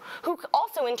do, who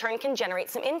also in turn can generate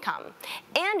some income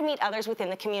and meet others within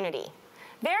the community.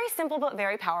 Very simple but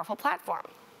very powerful platform.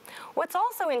 What's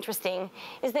also interesting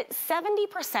is that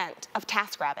 70% of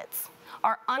TaskRabbits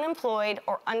are unemployed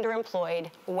or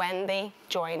underemployed when they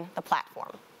join the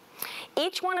platform.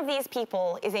 Each one of these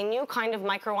people is a new kind of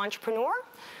micro-entrepreneur,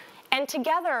 and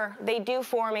together, they do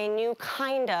form a new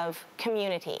kind of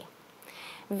community.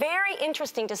 Very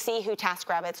interesting to see who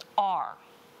TaskRabbits are.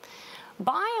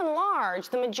 By and large,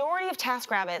 the majority of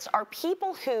TaskRabbits are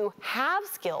people who have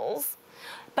skills,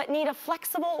 but need a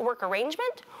flexible work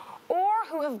arrangement, or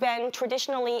who have been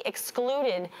traditionally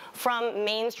excluded from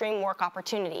mainstream work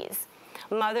opportunities,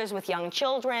 mothers with young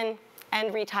children,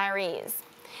 and retirees.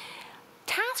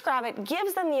 TaskRabbit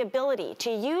gives them the ability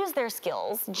to use their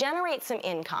skills, generate some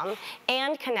income,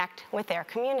 and connect with their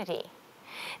community.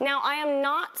 Now, I am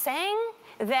not saying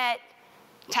that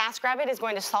TaskRabbit is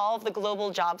going to solve the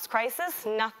global jobs crisis,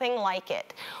 nothing like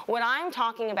it. What I'm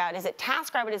talking about is that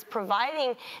TaskRabbit is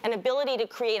providing an ability to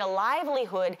create a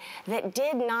livelihood that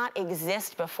did not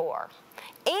exist before.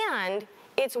 And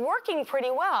it's working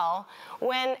pretty well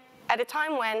at a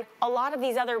time when a lot of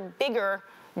these other bigger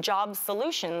job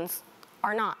solutions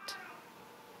are not.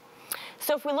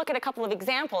 So if we look at a couple of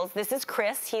examples, this is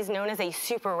Chris. He's known as a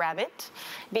super rabbit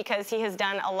because he has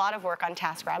done a lot of work on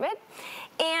TaskRabbit.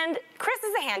 And Chris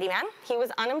is a handyman. He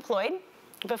was underemployed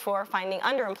before finding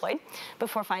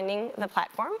the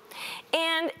platform.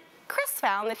 And Chris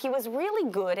found that he was really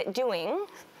good at doing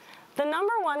the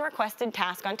 #1 requested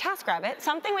task on TaskRabbit,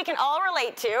 something we can all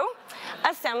relate to,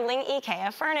 assembling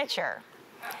IKEA furniture.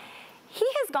 He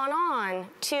has gone on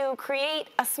to create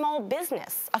a small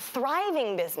business, a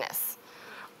thriving business,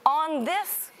 on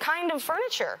this kind of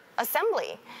furniture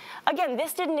assembly. Again,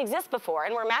 this didn't exist before,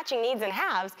 and we're matching needs and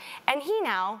haves, and he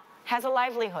now has a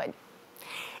livelihood.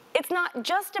 It's not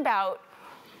just about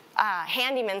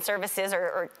handyman services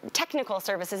or technical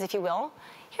services, if you will.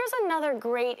 Here's another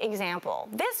great example.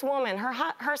 This woman,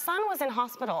 her son was in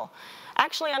hospital,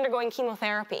 actually undergoing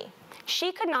chemotherapy.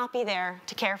 She could not be there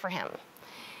to care for him.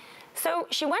 So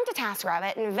she went to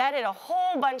TaskRabbit and vetted a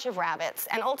whole bunch of rabbits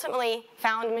and ultimately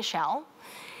found Michelle.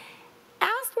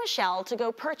 Asked Michelle to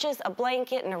go purchase a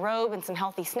blanket and a robe and some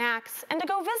healthy snacks and to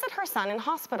go visit her son in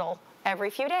hospital every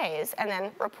few days and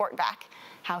then report back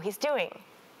how he's doing.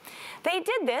 They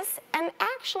did this and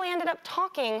actually ended up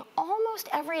talking almost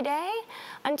every day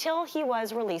until he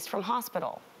was released from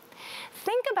hospital.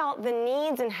 Think about the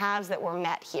needs and haves that were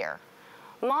met here.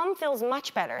 Mom feels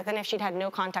much better than if she'd had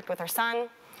no contact with her son.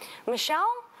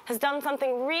 Michelle has done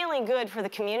something really good for the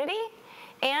community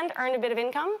and earned a bit of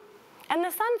income. And the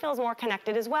son feels more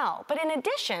connected as well. But in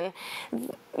addition,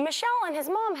 Michelle and his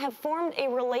mom have formed a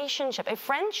relationship, a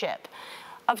friendship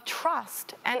of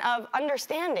trust and of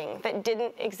understanding that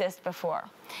didn't exist before.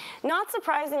 Not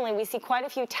surprisingly, we see quite a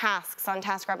few tasks on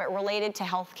TaskRabbit related to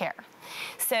healthcare.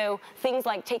 So things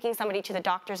like taking somebody to the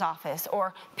doctor's office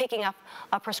or picking up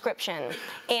a prescription.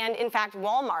 And in fact,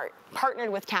 Walmart partnered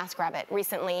with TaskRabbit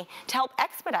recently to help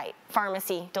expedite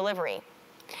pharmacy delivery.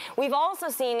 We've also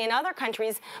seen in other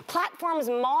countries platforms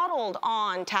modeled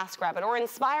on TaskRabbit or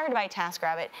inspired by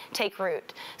TaskRabbit take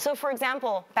root. So for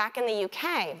example, back in the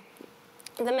UK,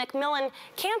 the Macmillan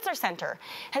Cancer Center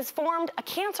has formed a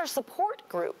cancer support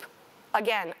group,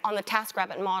 again, on the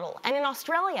TaskRabbit model. And in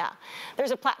Australia,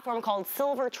 there's a platform called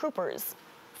Silver Troopers,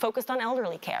 focused on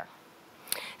elderly care.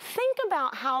 Think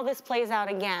about how this plays out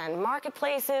again,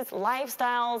 marketplaces,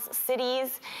 lifestyles,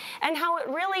 cities, and how it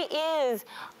really is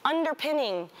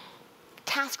underpinning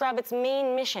TaskRabbit's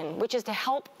main mission, which is to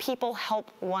help people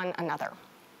help one another.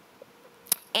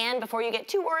 And before you get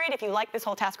too worried, if you like this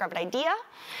whole TaskRabbit idea,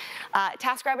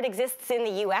 TaskRabbit exists in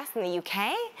the US and the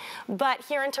UK, but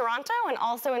here in Toronto and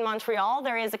also in Montreal,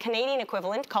 there is a Canadian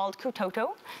equivalent called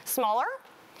Kutoto, smaller.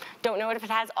 Don't know if it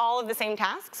has all of the same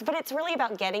tasks, but it's really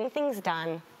about getting things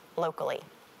done locally.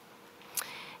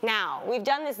 Now, we've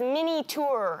done this mini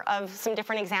tour of some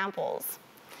different examples.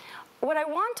 What I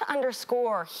want to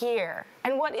underscore here,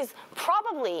 and what is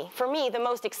probably, for me, the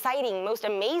most exciting, most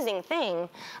amazing thing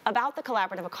about the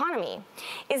collaborative economy,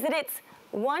 is that it's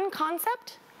one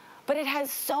concept, but it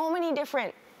has so many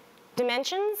different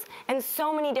dimensions and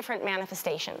so many different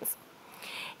manifestations.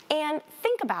 And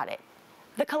think about it.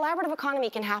 The collaborative economy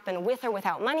can happen with or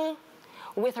without money,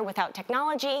 with or without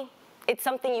technology. It's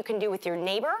something you can do with your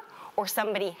neighbor or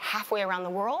somebody halfway around the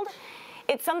world.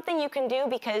 It's something you can do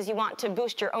because you want to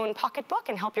boost your own pocketbook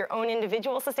and help your own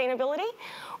individual sustainability,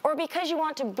 or because you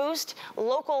want to boost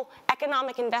local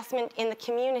economic investment in the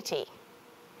community.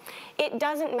 It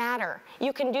doesn't matter.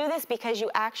 You can do this because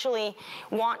you actually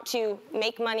want to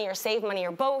make money or save money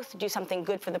or both, do something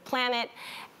good for the planet.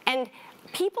 And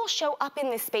people show up in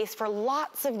this space for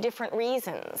lots of different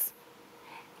reasons.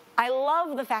 I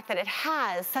love the fact that it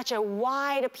has such a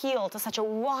wide appeal to such a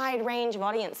wide range of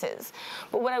audiences.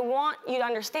 But what I want you to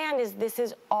understand is this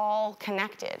is all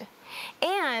connected.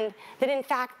 And that in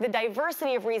fact, the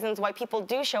diversity of reasons why people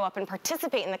do show up and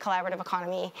participate in the collaborative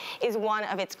economy is one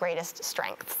of its greatest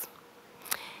strengths.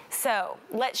 So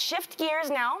let's shift gears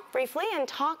now briefly and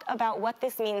talk about what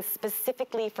this means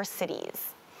specifically for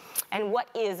cities and what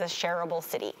is a shareable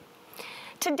city.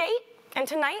 To date, and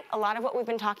tonight, a lot of what we've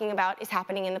been talking about is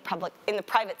happening in the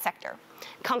private sector.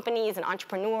 Companies and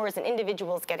entrepreneurs and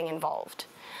individuals getting involved.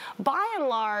 By and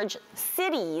large,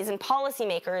 cities and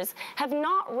policymakers have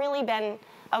not really been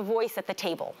a voice at the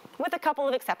table, with a couple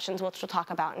of exceptions, which we'll talk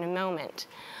about in a moment.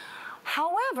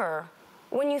 However,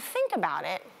 when you think about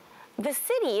it, the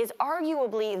city is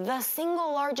arguably the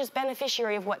single largest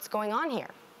beneficiary of what's going on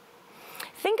here.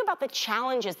 Think about the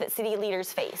challenges that city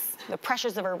leaders face, the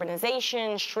pressures of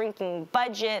urbanization, shrinking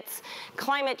budgets,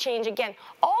 climate change, again,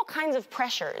 all kinds of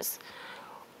pressures.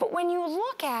 But when you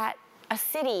look at a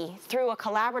city through a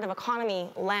collaborative economy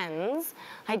lens,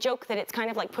 I joke that it's kind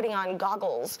of like putting on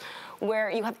goggles where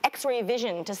you have X-ray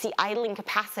vision to see idling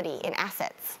capacity in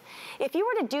assets. If you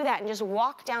were to do that and just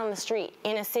walk down the street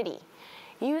in a city,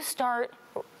 you start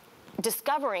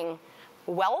discovering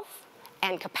wealth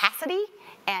and capacity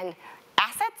and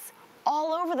assets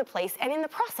all over the place, and in the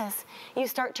process, you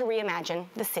start to reimagine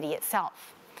the city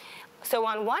itself. So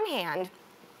on one hand,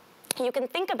 you can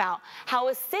think about how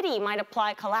a city might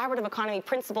apply collaborative economy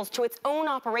principles to its own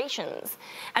operations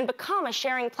and become a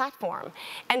sharing platform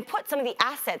and put some of the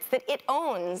assets that it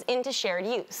owns into shared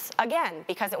use, again,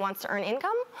 because it wants to earn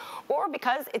income or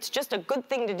because it's just a good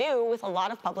thing to do with a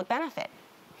lot of public benefit.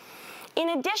 In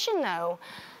addition, though,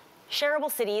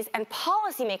 shareable cities and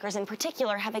policymakers in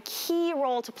particular have a key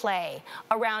role to play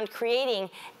around creating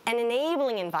an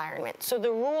enabling environment, so the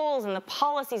rules and the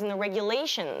policies and the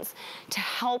regulations to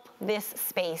help this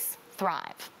space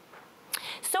thrive.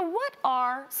 So what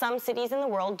are some cities in the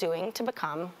world doing to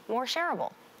become more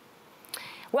shareable?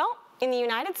 Well, in the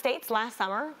United States last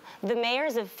summer, the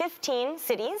mayors of 15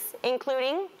 cities,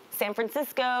 including San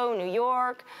Francisco, New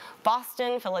York,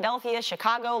 Boston, Philadelphia,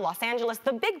 Chicago, Los Angeles,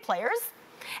 the big players,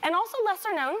 and also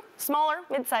lesser known, smaller,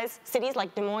 mid-sized cities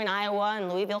like Des Moines, Iowa,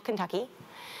 and Louisville, Kentucky,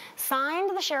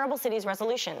 signed the Shareable Cities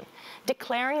Resolution,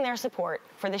 declaring their support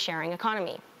for the sharing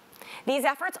economy. These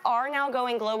efforts are now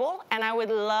going global, and I would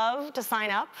love to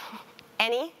sign up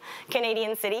any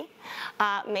Canadian city.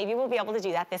 Maybe we'll be able to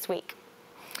do that this week.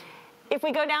 If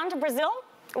we go down to Brazil,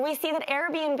 we see that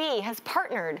Airbnb has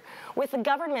partnered with the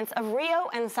governments of Rio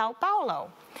and Sao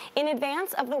Paulo in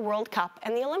advance of the World Cup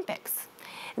and the Olympics.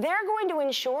 They're going to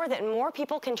ensure that more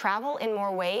people can travel in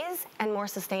more ways and more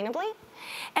sustainably,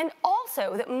 and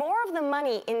also that more of the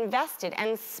money invested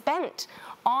and spent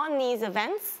on these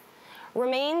events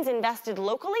remains invested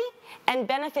locally and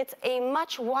benefits a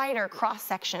much wider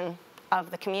cross-section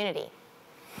of the community.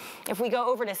 If we go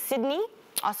over to Sydney,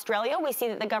 Australia, we see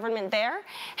that the government there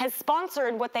has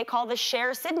sponsored what they call the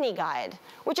Share Sydney Guide,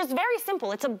 which is very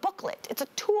simple. It's a booklet. It's a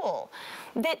tool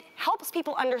that helps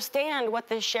people understand what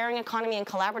the sharing economy and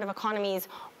collaborative economies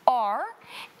are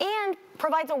and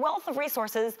provides a wealth of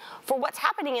resources for what's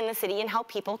happening in the city and how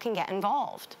people can get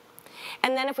involved.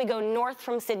 And then if we go north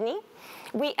from Sydney,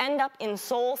 we end up in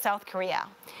Seoul, South Korea,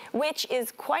 which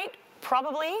is quite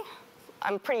probably,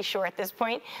 I'm pretty sure at this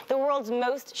point, the world's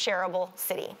most shareable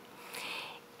city.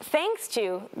 Thanks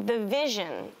to the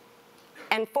vision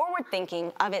and forward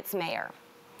thinking of its mayor.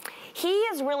 He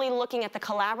is really looking at the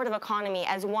collaborative economy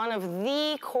as one of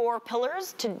the core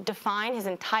pillars to define his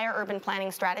entire urban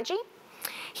planning strategy.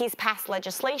 He's passed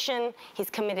legislation,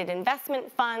 he's committed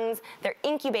investment funds, they're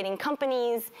incubating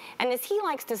companies, and as he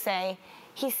likes to say,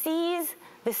 he sees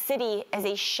the city as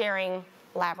a sharing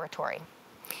laboratory.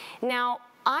 Now,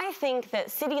 I think that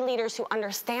city leaders who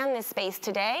understand this space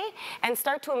today and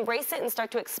start to embrace it and start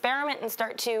to experiment and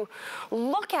start to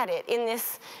look at it in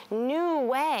this new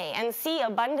way and see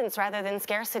abundance rather than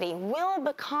scarcity will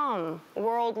become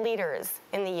world leaders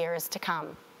in the years to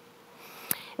come.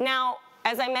 Now,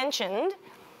 as I mentioned,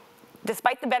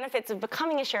 despite the benefits of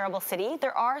becoming a shareable city,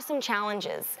 there are some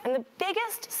challenges. And the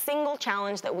biggest single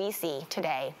challenge that we see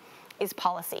today is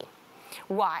policy.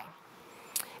 Why?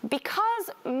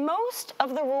 Because most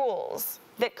of the rules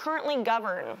that currently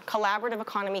govern collaborative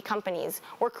economy companies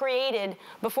were created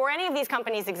before any of these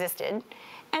companies existed,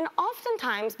 and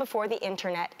oftentimes before the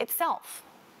internet itself.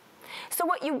 So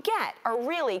what you get are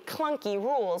really clunky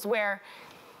rules where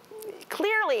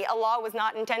clearly a law was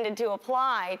not intended to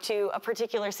apply to a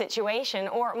particular situation,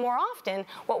 or more often,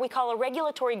 what we call a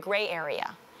regulatory gray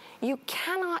area. You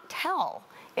cannot tell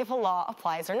if a law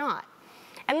applies or not.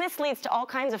 And this leads to all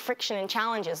kinds of friction and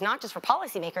challenges, not just for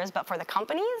policymakers, but for the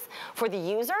companies, for the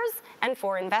users, and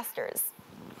for investors.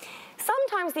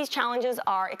 Sometimes these challenges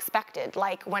are expected,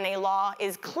 like when a law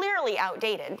is clearly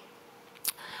outdated.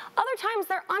 Other times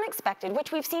they're unexpected,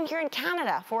 which we've seen here in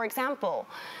Canada. For example,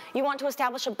 you want to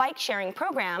establish a bike sharing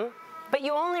program, but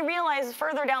you only realize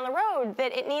further down the road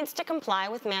that it needs to comply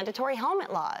with mandatory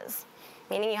helmet laws,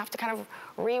 meaning you have to kind of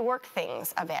rework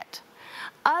things a bit.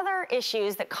 Other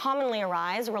issues that commonly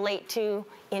arise relate to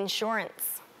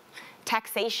insurance,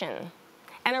 taxation,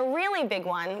 and a really big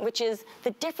one, which is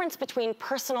the difference between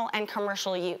personal and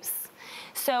commercial use.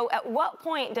 So at what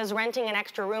point does renting an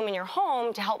extra room in your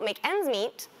home to help make ends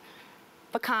meet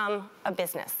become a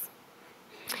business?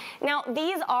 Now,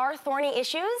 these are thorny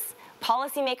issues.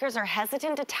 Policymakers are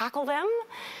hesitant to tackle them,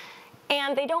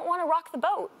 and they don't want to rock the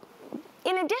boat.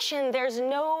 In addition, there's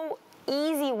no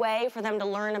easy way for them to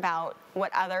learn about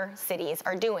what other cities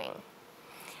are doing.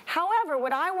 However,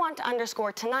 what I want to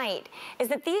underscore tonight is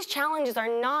that these challenges are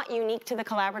not unique to the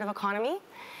collaborative economy.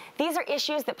 These are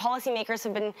issues that policymakers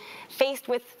have been faced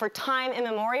with for time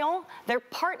immemorial. They're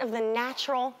part of the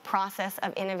natural process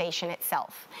of innovation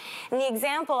itself. And the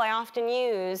example I often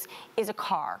use is a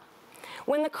car.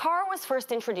 When the car was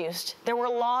first introduced, there were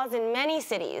laws in many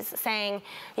cities saying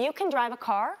you can drive a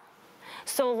car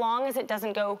so long as it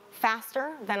doesn't go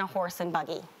faster than a horse and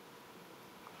buggy.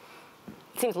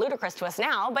 Seems ludicrous to us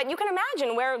now, but you can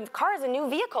imagine where the car is a new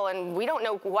vehicle and we don't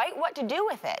know quite what to do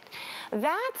with it.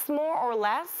 That's more or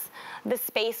less the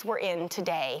space we're in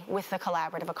today with the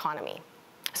collaborative economy.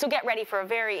 So get ready for a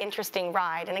very interesting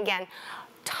ride, and again,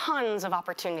 tons of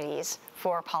opportunities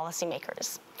for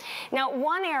policymakers. Now,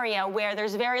 one area where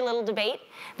there's very little debate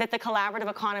that the collaborative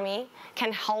economy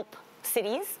can help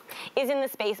cities is in the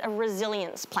space of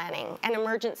resilience planning and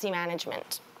emergency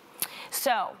management.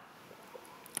 So,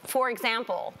 for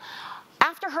example,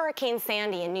 after Hurricane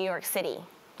Sandy in New York City,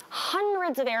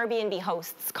 hundreds of Airbnb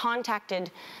hosts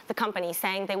contacted the company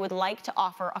saying they would like to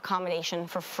offer accommodation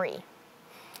for free.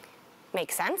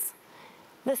 Makes sense?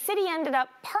 The city ended up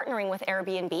partnering with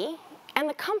Airbnb, and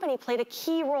the company played a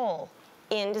key role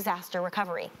in disaster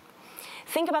recovery.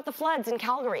 Think about the floods in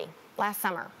Calgary last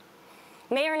summer.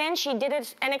 Mayor Rinne did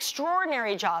an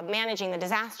extraordinary job managing the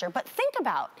disaster, but think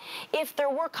about if there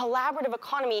were collaborative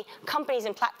economy companies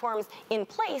and platforms in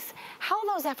place, how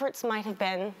those efforts might have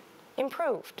been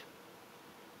improved.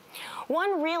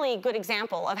 One really good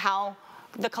example of how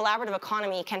the collaborative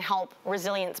economy can help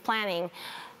resilience planning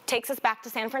takes us back to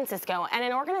San Francisco and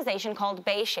an organization called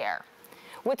BayShare,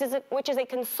 which is a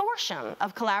consortium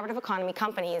of collaborative economy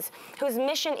companies whose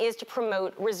mission is to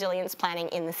promote resilience planning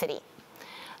in the city.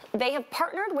 They have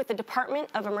partnered with the Department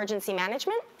of Emergency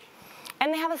Management,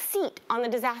 and they have a seat on the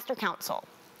Disaster Council.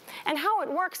 And how it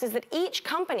works is that each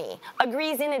company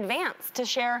agrees in advance to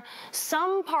share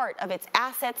some part of its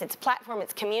assets, its platform,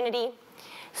 its community,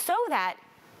 so that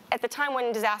at the time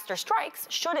when disaster strikes,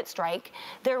 should it strike,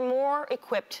 they're more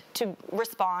equipped to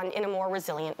respond in a more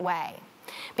resilient way.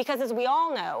 Because as we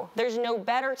all know, there's no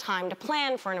better time to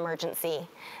plan for an emergency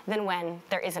than when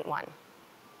there isn't one.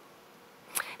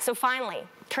 So finally,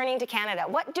 turning to Canada,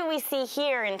 what do we see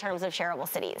here in terms of shareable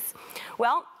cities?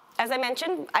 Well, as I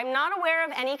mentioned, I'm not aware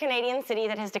of any Canadian city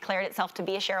that has declared itself to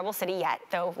be a shareable city yet,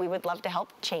 though we would love to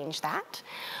help change that.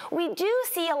 We do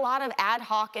see a lot of ad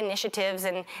hoc initiatives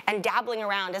and dabbling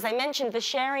around. As I mentioned, the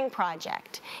Sharing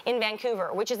Project in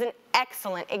Vancouver, which is an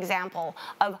excellent example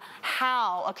of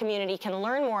how a community can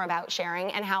learn more about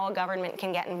sharing and how a government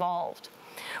can get involved.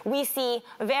 We see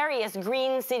various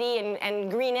green city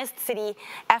and greenest city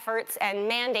efforts and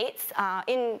mandates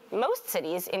in most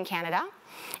cities in Canada.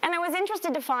 And I was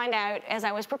interested to find out, as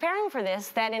I was preparing for this,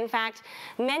 that in fact,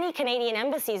 many Canadian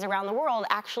embassies around the world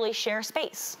actually share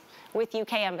space with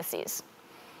UK embassies.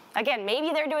 Again,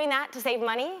 maybe they're doing that to save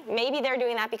money. Maybe they're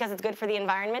doing that because it's good for the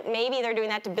environment. Maybe they're doing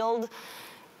that to build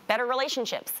better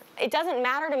relationships. It doesn't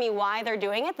matter to me why they're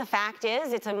doing it. The fact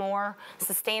is, it's a more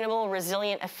sustainable,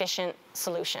 resilient, efficient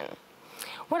solution.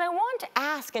 What I want to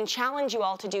ask and challenge you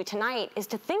all to do tonight is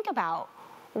to think about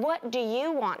what do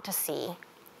you want to see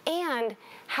and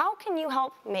how can you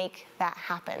help make that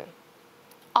happen?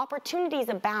 Opportunities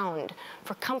abound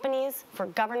for companies, for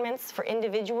governments, for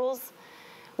individuals.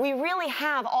 We really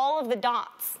have all of the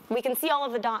dots. We can see all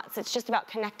of the dots. It's just about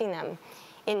connecting them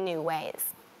in new ways.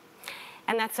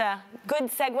 And that's a good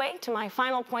segue to my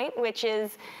final point, which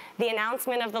is the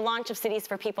announcement of the launch of Cities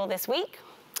for People this week.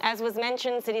 As was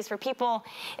mentioned, Cities for People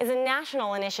is a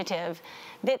national initiative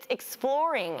that's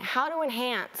exploring how to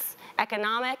enhance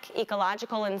economic,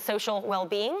 ecological, and social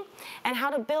well-being, and how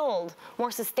to build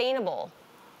more sustainable,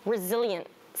 resilient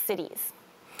cities.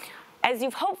 As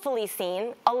you've hopefully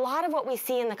seen, a lot of what we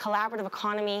see in the collaborative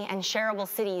economy and shareable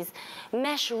cities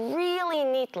mesh really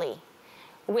neatly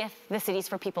with the Cities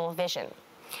for People vision.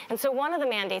 And so one of the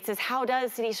mandates is how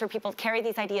does Cities for People carry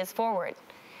these ideas forward?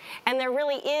 And there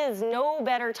really is no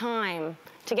better time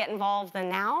to get involved than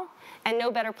now, and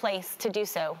no better place to do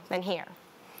so than here.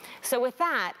 So with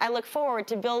that, I look forward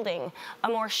to building a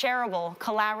more shareable,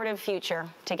 collaborative future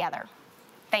together.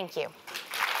 Thank you.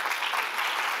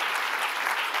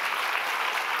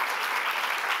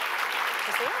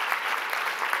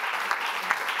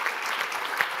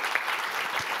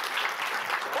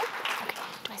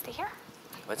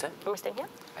 What's that? Are we staying here?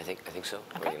 I think so.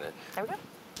 Okay. There we go.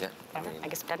 Yeah. I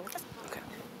guess we're done with this.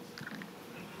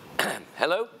 Okay.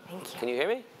 Hello? Thank you. Can you hear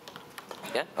me?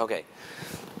 Yeah? Okay.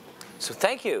 So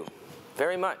thank you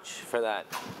very much for that.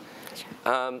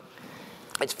 Sure.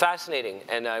 It's fascinating,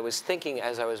 and I was thinking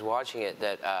as I was watching it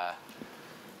that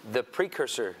the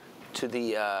precursor to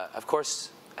the, of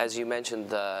course, as you mentioned,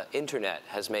 the internet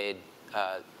has made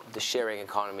the sharing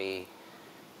economy,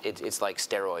 it's like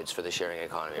steroids for the sharing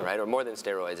economy, right? Or more than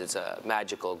steroids, it's a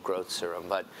magical growth serum.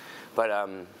 But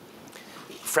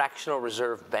fractional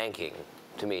reserve banking,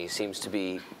 to me, seems to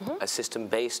be a system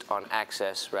based on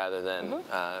access rather than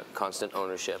constant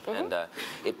ownership, and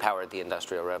it powered the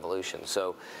Industrial Revolution.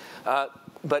 So,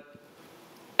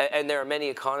 and there are many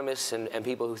economists and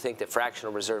people who think that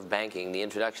fractional reserve banking, the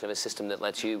introduction of a system that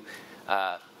lets you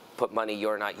put money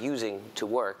you're not using to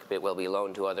work, it will be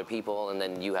loaned to other people, and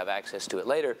then you have access to it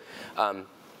later,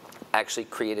 actually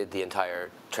created the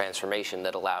entire transformation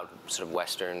that allowed sort of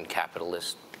Western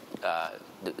capitalist,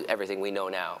 everything we know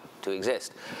now to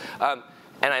exist. And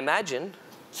I imagine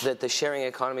that the sharing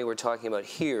economy we're talking about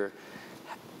here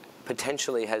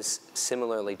potentially has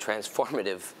similarly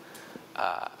transformative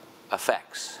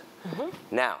effects.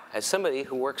 Now, as somebody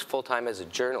who works full-time as a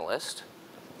journalist,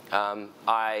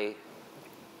 I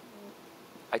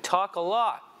talk a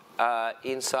lot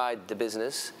inside the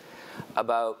business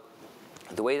about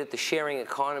the way that the sharing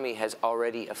economy has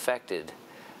already affected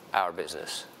our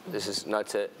business. This is not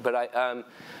to, but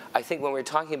I think when we're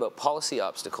talking about policy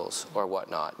obstacles or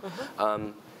whatnot,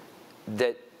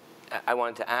 that I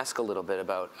wanted to ask a little bit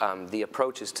about the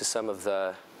approaches to some of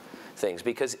the things.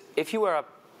 Because if you are a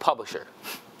publisher,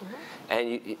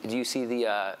 and you see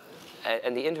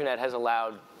and the internet has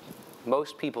allowed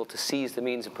most people to seize the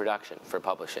means of production for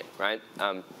publishing, right?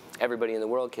 Everybody in the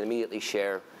world can immediately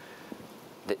share,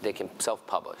 they can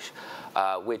self-publish,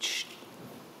 which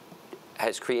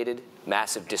has created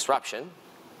massive disruption,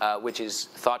 which is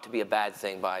thought to be a bad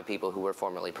thing by people who were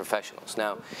formerly professionals.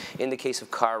 Now, in the case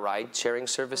of car ride-sharing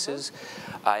services,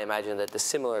 I imagine that the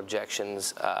similar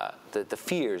objections, the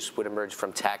fears would emerge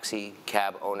from taxi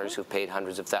cab owners who've paid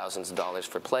hundreds of thousands of dollars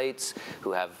for plates,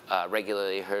 who have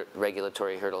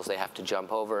regulatory hurdles they have to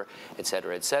jump over, et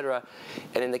cetera, et cetera.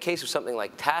 And in the case of something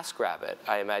like TaskRabbit,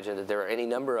 I imagine that there are any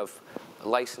number of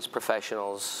licensed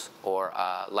professionals or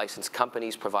licensed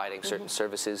companies providing certain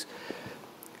services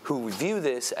who view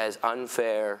this as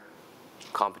unfair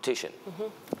competition.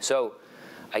 So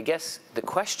I guess the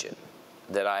question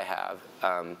that I have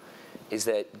is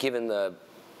that given the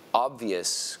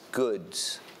obvious good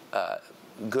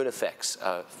effects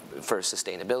for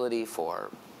sustainability,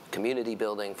 for community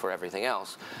building, for everything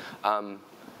else,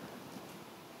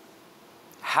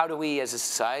 how do we as a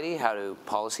society, how do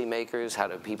policymakers, how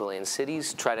do people in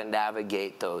cities try to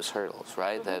navigate those hurdles,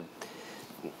 right?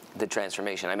 The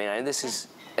transformation. I mean, and this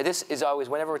is always,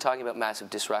 whenever we're talking about massive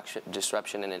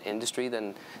disruption in an industry,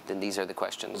 then these are the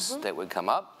questions that would come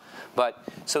up. But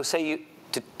so say you,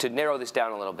 to narrow this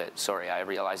down a little bit, sorry, I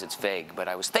realize it's vague, but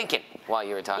I was thinking while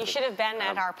you were talking. You should have been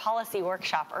at our policy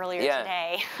workshop earlier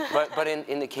today. but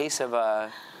in the case of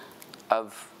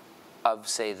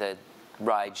say the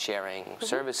ride-sharing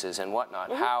services and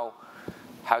whatnot,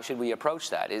 how should we approach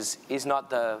that? Is not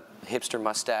the hipster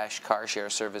mustache car share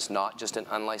service not just an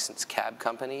unlicensed cab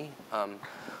company,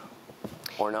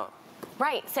 or not?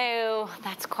 Right, so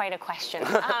that's quite a question.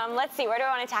 Let's see, where do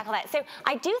I want to tackle that? So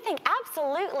I do think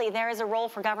absolutely there is a role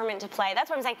for government to play.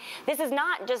 That's what I'm saying. This is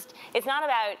not just, it's not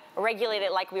about regulate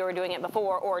it like we were doing it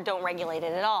before or don't regulate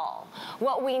it at all.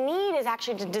 What we need is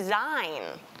actually to design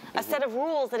a set of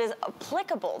rules that is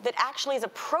applicable, that actually is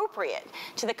appropriate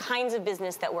to the kinds of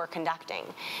business that we're conducting.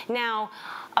 Now,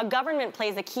 a government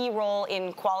plays a key role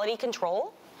in quality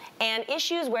control and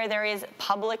issues where there is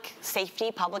public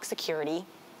safety, public security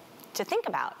to think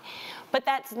about. But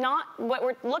that's not what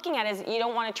we're looking at. Is you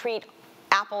don't want to treat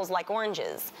apples like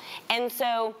oranges. And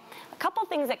so a couple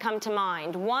things that come to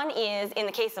mind. One is in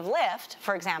the case of Lyft,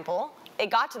 for example, it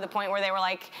got to the point where they were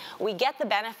like, we get the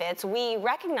benefits. We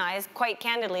recognize, quite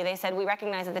candidly, they said, we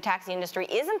recognize that the taxi industry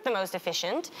isn't the most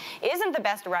efficient, isn't the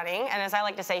best running. And as I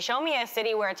like to say, show me a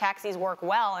city where taxis work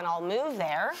well and I'll move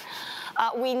there.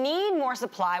 We need more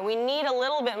supply. We need a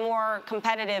little bit more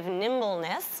competitive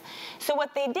nimbleness. So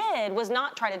what they did was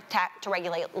not try to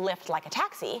regulate Lyft like a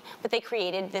taxi, but they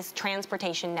created this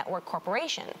transportation network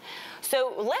corporation.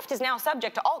 So Lyft is now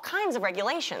subject to all kinds of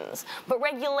regulations, but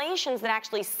regulations that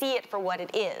actually see it for what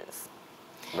it is.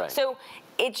 Right. So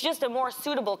it's just a more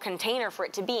suitable container for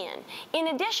it to be in.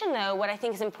 In addition, though, what I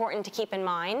think is important to keep in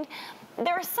mind,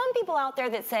 there are some people out there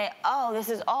that say, oh, this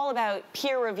is all about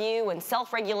peer review and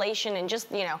self-regulation and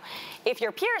just, you know, if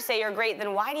your peers say you're great,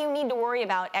 then why do you need to worry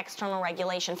about external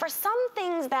regulation? For some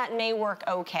things that may work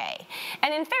okay.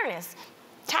 And in fairness,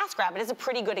 TaskRabbit is a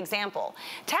pretty good example.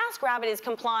 TaskRabbit is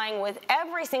complying with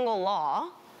every single law,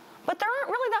 but there aren't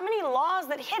really that many laws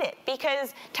that hit it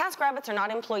because TaskRabbits are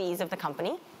not employees of the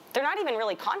company. They're not even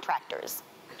really contractors.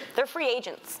 They're free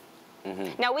agents.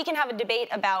 Now, we can have a debate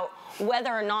about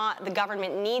whether or not the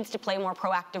government needs to play a more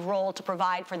proactive role to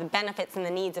provide for the benefits and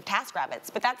the needs of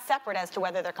TaskRabbits, but that's separate as to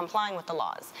whether they're complying with the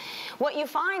laws. What you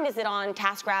find is that on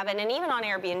TaskRabbit and even on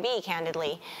Airbnb,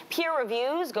 candidly, peer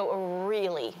reviews go a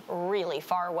really, really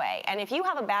far way. And if you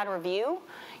have a bad review,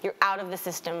 you're out of the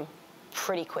system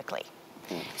pretty quickly.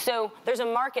 So there's a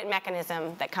market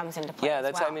mechanism that comes into play. Yeah,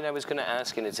 that's, well. I mean, I was going to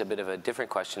ask, and it's a bit of a different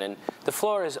question. And the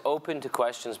floor is open to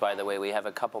questions, by the way. We have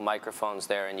a couple microphones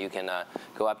there, and you can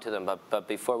go up to them. But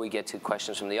before we get to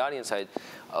questions from the audience,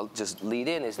 I'll just lead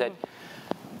in, is that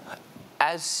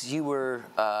as you were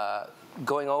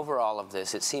going over all of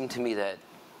this, it seemed to me that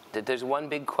there's one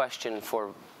big question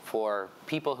for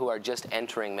people who are just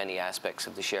entering many aspects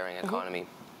of the sharing economy.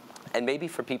 And maybe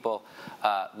for people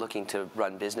looking to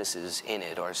run businesses in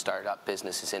it or start up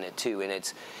businesses in it too, and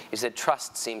it's that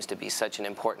trust seems to be such an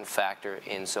important factor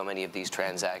in so many of these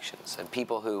transactions. And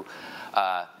people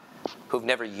who've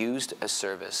never used a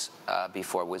service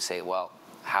before would say, well,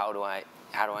 how do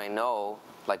I know?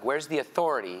 Like, where's the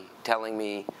authority telling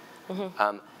me?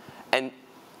 And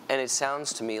it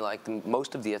sounds to me like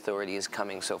most of the authority is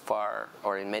coming so far,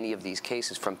 or in many of these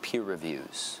cases, from peer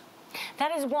reviews.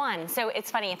 That is one. So it's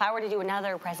funny, if I were to do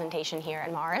another presentation here at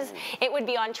MaRS, it would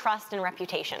be on trust and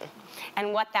reputation,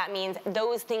 and what that means,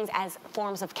 those things as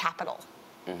forms of capital.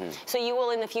 So you will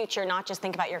in the future not just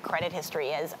think about your credit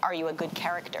history as, are you a good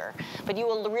character, but you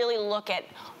will really look at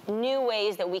new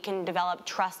ways that we can develop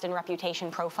trust and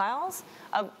reputation profiles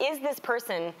of, is this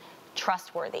person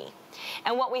trustworthy?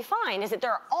 And what we find is that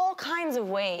there are all kinds of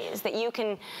ways that you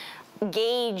can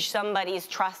gauge somebody's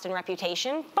trust and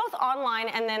reputation, both online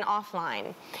and then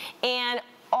offline. And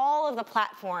all of the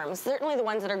platforms, certainly the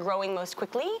ones that are growing most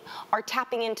quickly, are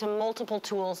tapping into multiple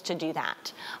tools to do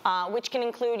that, which can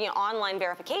include online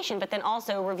verification, but then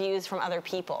also reviews from other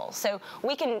people. So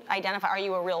we can identify, are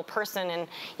you a real person, and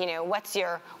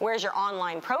where's your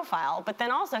online profile, but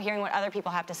then also hearing what other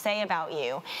people have to say about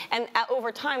you. And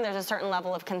over time, there's a certain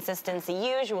level of consistency,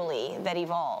 usually, that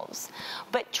evolves.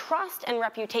 But trust and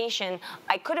reputation,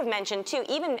 I could have mentioned too,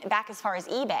 even back as far as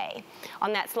eBay,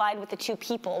 on that slide with the two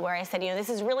people where I said, this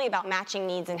is really about matching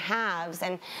needs and haves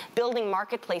and building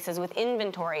marketplaces with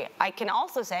inventory. I can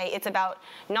also say it's about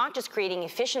not just creating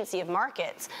efficiency of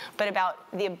markets, but about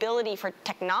the ability for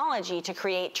technology to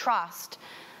create trust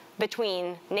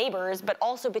between neighbors, but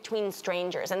also between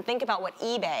strangers. And think about what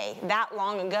eBay, that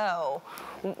long ago,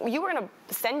 you were going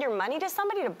to send your money to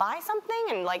somebody to buy something,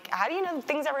 and how do you know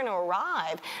things are going to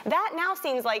arrive? That now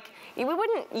seems like we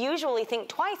wouldn't usually think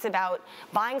twice about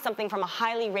buying something from a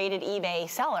highly rated eBay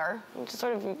seller. It just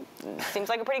sort of seems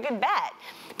like a pretty good bet.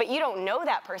 But you don't know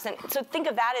that person. So think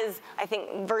of that as, I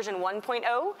think, version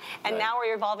 1.0, and now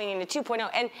we're evolving into 2.0.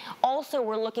 And also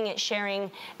we're looking at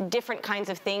sharing different kinds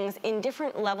of things in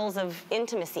different levels of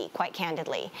intimacy, quite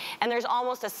candidly. And there's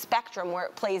almost a spectrum where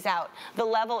it plays out. The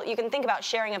level, you can think about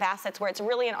sharing of assets where it's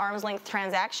really an arm's length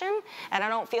transaction, and I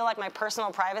don't feel like my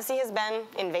personal privacy has been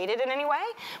invaded in any way.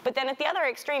 But then at the other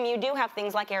extreme, you do have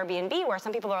things like Airbnb, where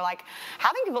some people are like,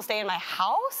 having people stay in my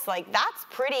house, that's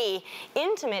pretty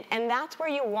intimate, and that's where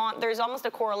you want, there's almost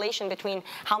a correlation between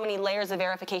how many layers of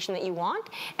verification that you want,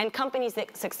 and companies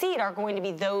that succeed are going to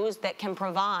be those that can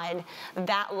provide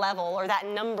that level or that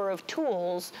number of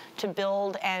tools to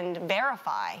build and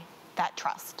verify that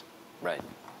trust. Right.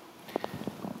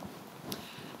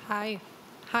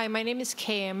 Hi, my name is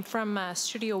Kay. I'm from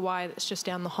Studio Y that's just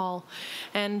down the hall.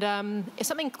 And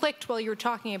something clicked while you were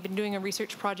talking. I've been doing a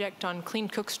research project on clean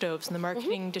cook stoves and the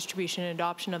marketing, distribution, and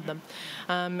adoption of them.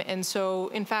 And so,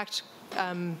 in fact,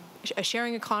 a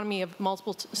sharing economy of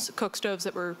multiple cook stoves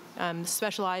that were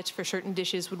specialized for certain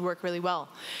dishes would work really well.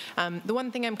 The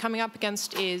one thing I'm coming up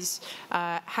against is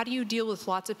how do you deal with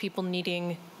lots of people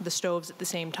needing the stoves at the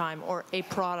same time, or a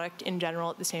product in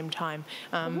general at the same time?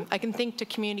 I can think to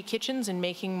community kitchens and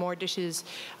making more dishes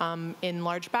in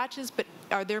large batches, but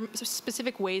are there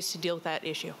specific ways to deal with that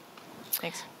issue?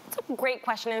 Thanks. That's a great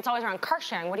question, and it's always around car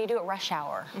sharing. What do you do at rush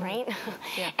hour, right?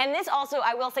 Yeah. And this also,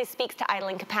 I will say, speaks to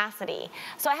idling capacity.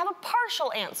 So I have a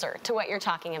partial answer to what you're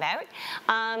talking about.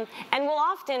 And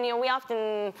we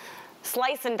often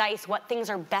slice and dice what things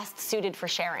are best suited for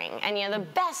sharing. And the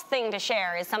best thing to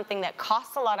share is something that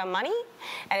costs a lot of money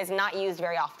and is not used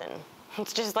very often.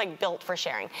 It's just built for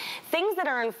sharing. Things that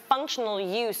are in functional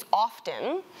use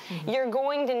often, you're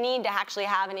going to need to actually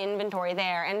have an inventory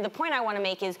there. And the point I want to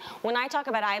make is, when I talk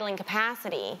about idling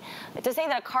capacity, to say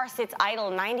that a car sits idle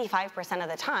 95% of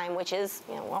the time, which is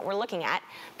what we're looking at,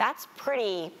 that's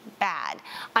pretty bad.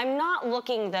 I'm not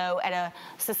looking, though, at a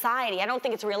society. I don't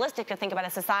think it's realistic to think about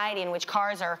a society in which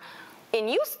cars are in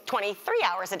use 23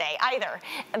 hours a day either,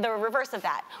 the reverse of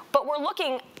that. But we're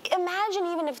looking, imagine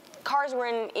even if cars were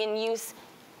in use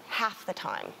half the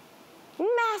time.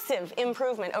 Massive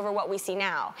improvement over what we see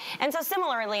now. And so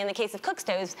similarly, in the case of cook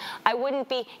stoves,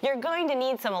 you're going to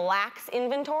need some lax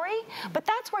inventory, but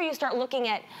that's where you start looking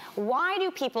at why do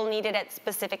people need it at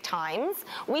specific times.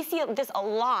 We see this a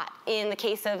lot in the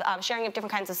case of sharing of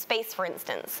different kinds of space, for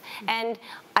instance. And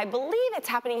I believe it's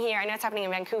happening here, I know it's happening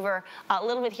in Vancouver, a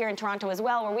little bit here in Toronto as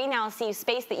well, where we now see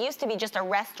space that used to be just a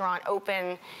restaurant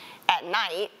open at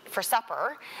night for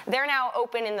supper. They're now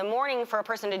open in the morning for a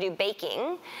person to do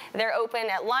baking. They're open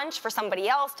at lunch for somebody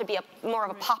else to be more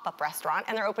of a pop-up restaurant,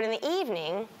 and they're open in the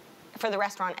evening for the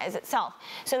restaurant as itself.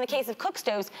 So in the case of cook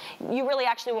stoves, you really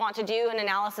actually want to do an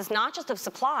analysis not just of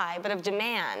supply, but of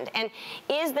demand. And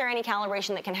is there any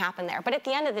calibration that can happen there? But at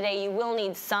the end of the day, you will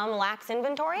need some lax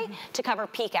inventory to cover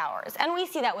peak hours. And we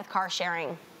see that with car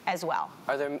sharing as well.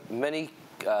 Are there many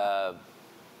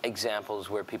examples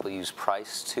where people use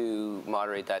price to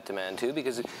moderate that demand too?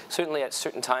 Because certainly at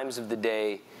certain times of the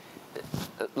day,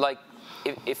 like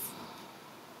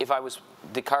if I was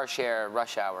the car share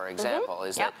rush hour example,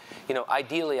 is that, you know,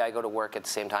 ideally I go to work at the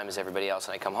same time as everybody else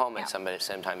and I come home at the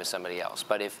same time as somebody else.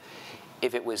 But if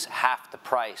it was half the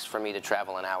price for me to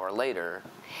travel an hour later,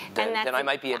 then I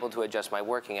might be able to adjust my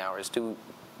working hours to.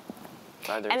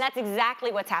 And that's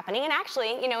exactly what's happening. And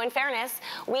actually, you know, in fairness,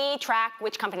 we track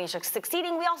which companies are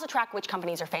succeeding. We also track which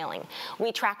companies are failing.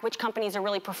 We track which companies are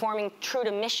really performing true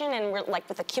to mission and like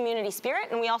with a community spirit.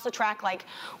 And we also track like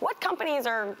what companies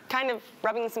are kind of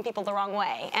rubbing some people the wrong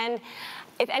way. And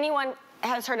if anyone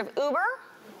has heard of Uber,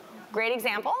 great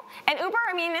example. And Uber,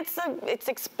 I mean, it's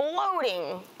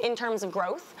exploding in terms of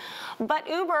growth. But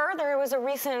Uber, there was a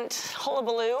recent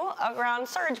hullabaloo around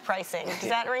surge pricing. Does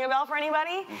that ring a bell for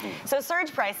anybody? So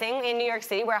surge pricing in New York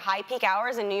City, where high peak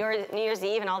hours and New Year's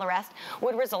Eve and all the rest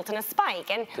would result in a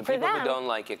spike. And the for people them, who don't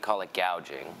like it call it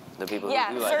gouging. The people who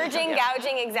do surging, like it.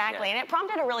 gouging, exactly. And it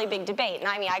prompted a really big debate. And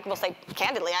I mean, I will say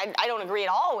candidly, I don't agree at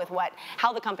all with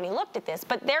how the company looked at this.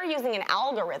 But they're using an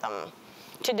algorithm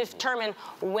to determine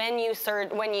when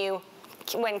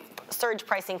surge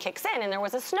pricing kicks in. And there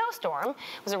was a snowstorm.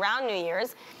 It was around New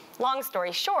Year's. Long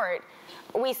story short,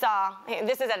 we saw,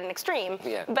 this is at an extreme,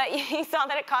 but you saw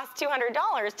that it cost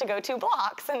 $200 to go 2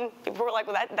 blocks, and people were like,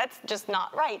 well, that's just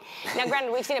not right. Now,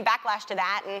 granted, we've seen a backlash to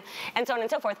that, and so on and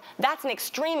so forth. That's an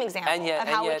extreme example of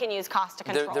how we can use cost to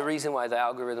control. The reason why the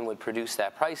algorithm would produce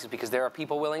that price is because there are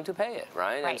people willing to pay it,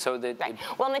 right? And so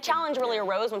well, and the challenge really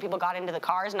arose when people got into the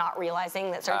cars not realizing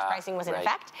that surge pricing was in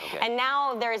effect. And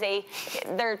now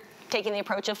they're taking the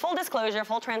approach of full disclosure,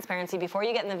 full transparency. Before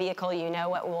you get in the vehicle, you know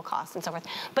what it will cost and so forth.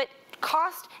 But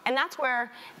cost, and that's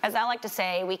where, as I like to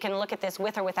say, we can look at this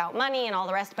with or without money and all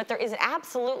the rest, but there is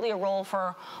absolutely a role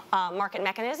for market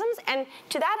mechanisms. And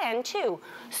to that end, too,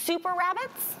 super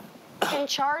rabbits can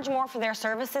charge more for their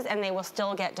services and they will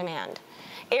still get demand.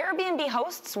 Airbnb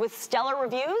hosts with stellar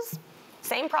reviews,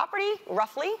 same property,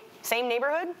 roughly, same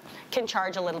neighborhood, can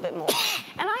charge a little bit more.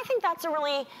 And I think that's a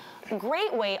really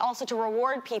great way also to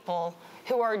reward people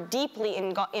who are deeply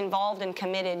involved and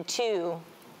committed to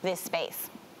this space.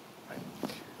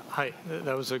 Hi,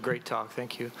 that was a great talk.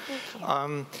 Thank you.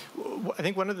 I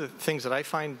think one of the things that I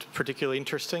find particularly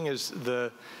interesting is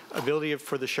the ability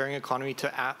for the sharing economy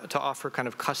to offer kind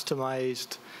of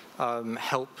customized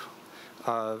help,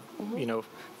 you know,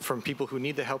 from people who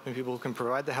need the help and people who can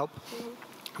provide the help.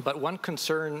 But one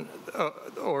concern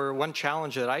or one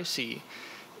challenge that I see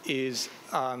is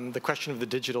the question of the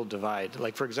digital divide.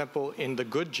 Like, for example, in the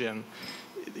Good Gym,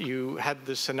 you had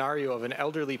the scenario of an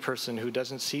elderly person who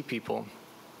doesn't see people.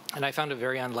 And I found it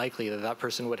very unlikely that that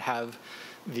person would have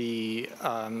the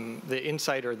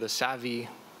insight or the savvy,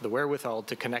 the wherewithal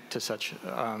to connect to such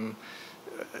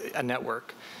a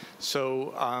network.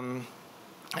 So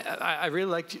I really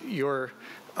liked your,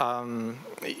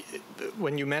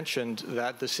 when you mentioned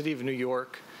that the city of New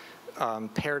York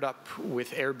paired up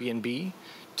with Airbnb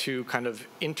to kind of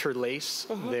interlace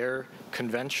their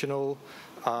conventional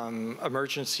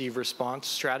emergency response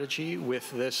strategy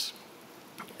with this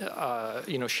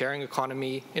you know, sharing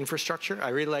economy infrastructure. I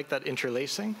really like that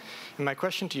interlacing. And my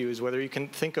question to you is whether you can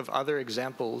think of other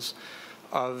examples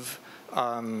of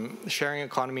sharing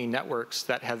economy networks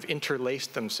that have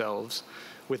interlaced themselves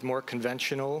with more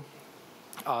conventional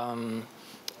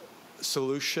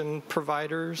solution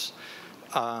providers.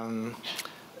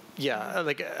 Yeah,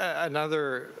 like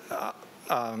another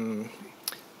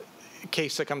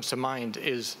case that comes to mind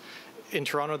is in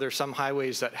Toronto, there's some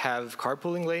highways that have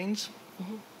carpooling lanes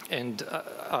and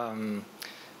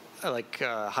like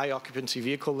high occupancy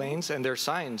vehicle lanes, and there are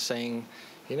signs saying,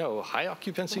 high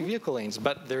occupancy vehicle lanes,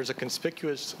 but there's a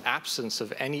conspicuous absence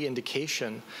of any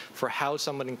indication for how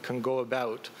someone can go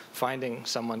about finding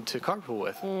someone to carpool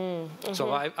with.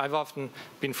 So I've often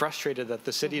been frustrated that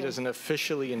the city doesn't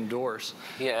officially endorse.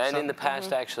 Yeah, and in the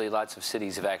past, actually, lots of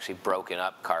cities have actually broken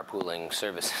up carpooling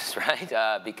services,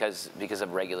 right? Because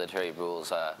of regulatory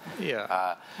rules,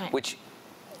 which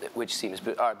seems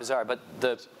bizarre. But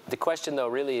the question, though,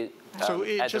 really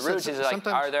at the roots is like,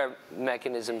 are there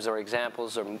mechanisms or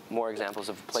examples or more examples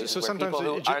of places where people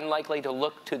who are unlikely to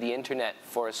look to the internet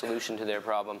for a solution to their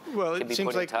problem can be put in touch? Well, it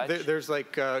seems like there's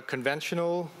like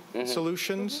conventional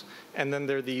solutions, and then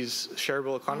there are these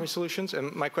shareable economy solutions.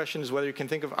 And my question is whether you can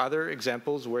think of other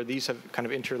examples where these have kind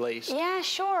of interlaced. Yeah,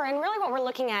 sure. And really what we're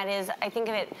looking at is, I think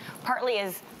of it partly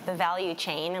as the value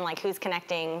chain and like who's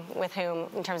connecting with whom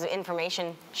in terms of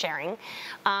information sharing,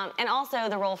 and also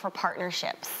the role for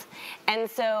partnerships. And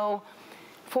so,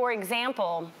 for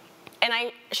example, and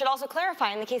I should also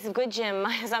clarify, in the case of Good Gym,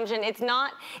 my assumption, it's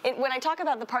not, when I talk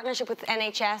about the partnership with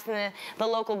NHS and the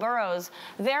local boroughs,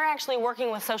 they're actually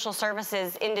working with social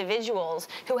services individuals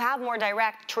who have more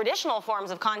direct traditional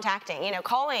forms of contacting,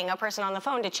 calling a person on the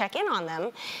phone to check in on them,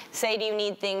 say, do you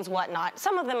need things, whatnot.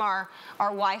 Some of them are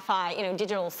Wi-Fi,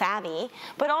 digital savvy,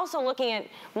 but also looking at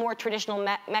more traditional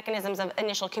mechanisms of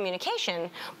initial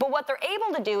communication. But what they're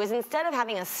able to do is, instead of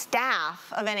having a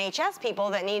staff of NHS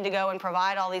people that need to go and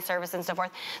provide all these services and so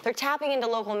forth, they're tapping into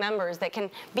local members that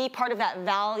can be part of that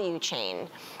value chain.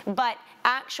 But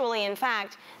actually, in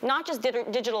fact, not just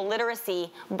digital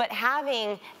literacy, but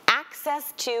having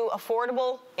access to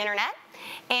affordable internet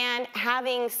and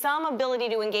having some ability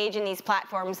to engage in these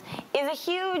platforms is a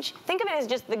huge, think of it as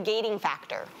just the gating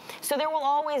factor. So there will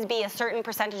always be a certain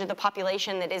percentage of the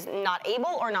population that is not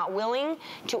able or not willing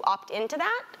to opt into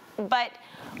that, but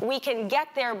we can get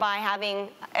there by having,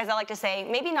 as I like to say,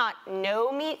 maybe not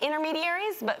no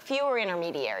intermediaries, but fewer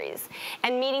intermediaries,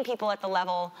 and meeting people at the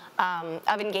level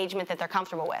of engagement that they're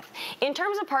comfortable with. In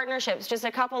terms of partnerships, just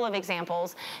a couple of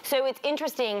examples. So it's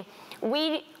interesting,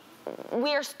 we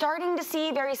are starting to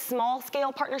see very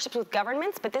small-scale partnerships with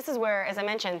governments, but this is where, as I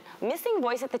mentioned, missing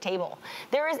voice at the table.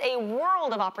 There is a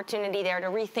world of opportunity there to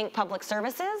rethink public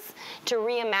services, to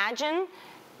reimagine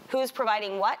who's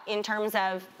providing what in terms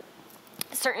of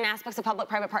certain aspects of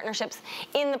public-private partnerships.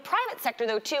 In the private sector,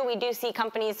 though, too, we do see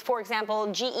companies, for example,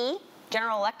 GE,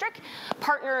 General Electric,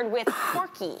 partnered with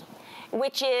Quirky,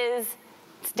 which is,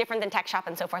 it's different than Tech Shop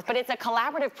and so forth, but it's a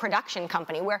collaborative production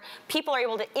company where people are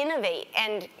able to innovate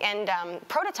and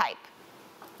prototype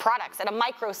products at a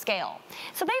micro scale.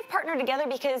 So they've partnered together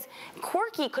because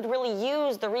Quirky could really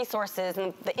use the resources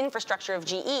and the infrastructure of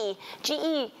GE.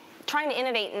 GE trying to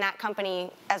innovate in that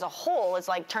company as a whole is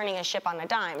like turning a ship on a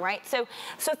dime, right? So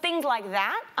things like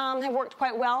that have worked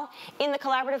quite well. In the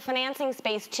collaborative financing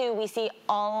space, too, we see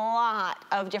a lot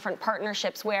of different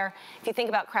partnerships where, if you think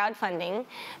about crowdfunding,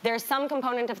 there's some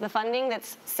component of the funding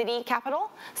that's city capital,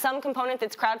 some component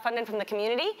that's crowdfunded from the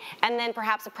community, and then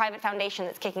perhaps a private foundation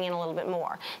that's kicking in a little bit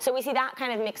more. So we see that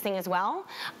kind of mixing as well.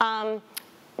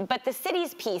 But the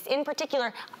cities piece, in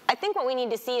particular, I think what we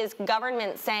need to see is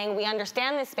government saying, we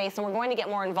understand this space and we're going to get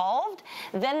more involved.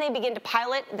 Then they begin to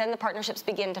pilot, then the partnerships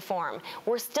begin to form.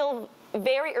 We're still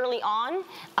very early on,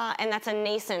 and that's a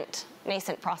nascent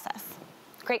process.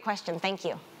 Great question, thank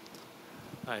you.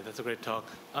 Hi, that's a great talk.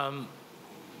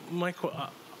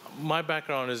 My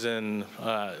background is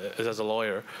as a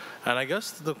lawyer, and I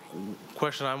guess the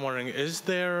question I'm wondering, is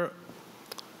there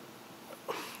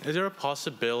a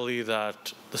possibility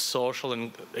that the social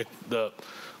and the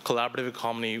collaborative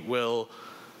economy will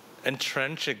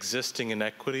entrench existing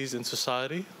inequities in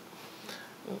society?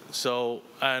 So,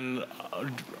 and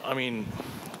I mean,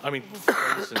 for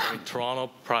instance,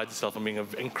 Toronto prides itself on being an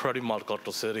incredibly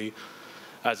multicultural city,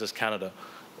 as does Canada.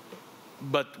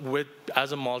 But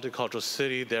as a multicultural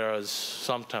city, there is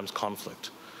sometimes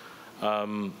conflict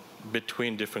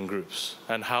between different groups.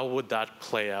 And how would that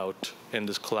play out in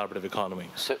this collaborative economy?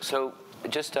 So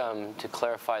just to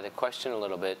clarify the question a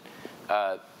little bit,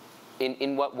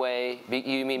 in what way,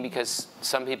 you mean because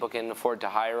some people can afford to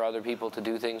hire other people to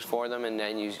do things for them, and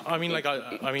then you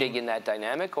dig in that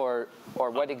dynamic, or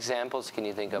what examples can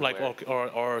you think of?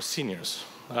 Or seniors.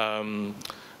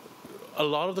 A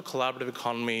lot of the collaborative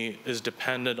economy is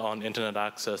dependent on internet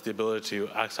access, the ability to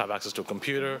have access to a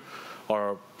computer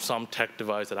or some tech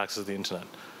device that accesses the internet.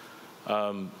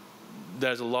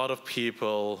 There's a lot of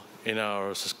people in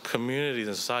our communities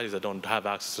and societies that don't have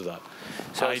access to that.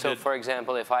 So for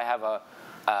example, if I have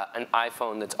an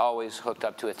iPhone that's always hooked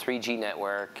up to a 3G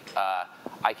network,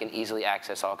 I can easily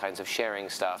access all kinds of sharing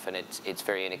stuff, and it's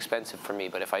very inexpensive for me.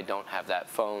 But if I don't have that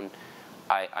phone,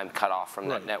 I'm cut off from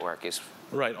that network.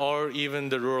 Right, or even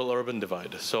the rural-urban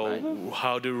divide. So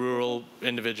how do rural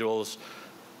individuals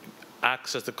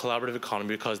access the collaborative economy,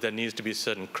 because there needs to be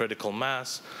certain critical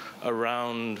mass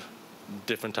around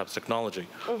different types of technology.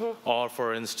 Or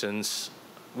for instance,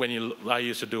 I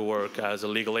used to do work as a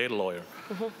legal aid lawyer.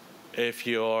 If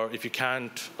you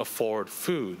can't afford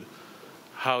food,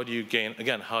 how do you gain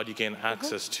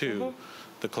access to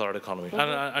the collaborative economy? And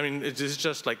I mean, it's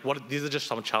just like, these are just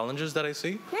some challenges that I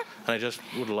see, and I just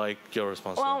would like your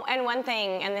response to Well, and one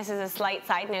thing, and this is a slight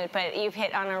side note, but you've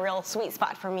hit on a real sweet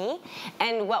spot for me,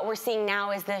 and what we're seeing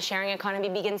now is the sharing economy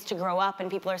begins to grow up,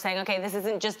 and people are saying, okay, this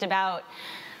isn't just about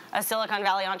a Silicon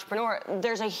Valley entrepreneur.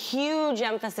 There's a huge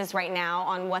emphasis right now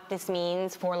on what this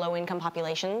means for low-income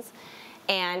populations,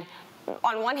 and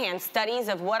on one hand, studies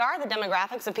of what are the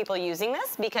demographics of people using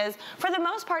this, because for the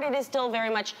most part it is still very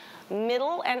much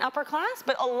middle and upper class,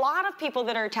 but a lot of people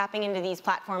that are tapping into these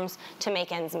platforms to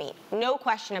make ends meet. No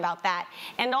question about that.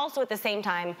 And also at the same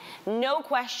time, no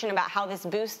question about how this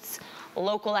boosts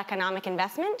local economic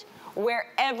investment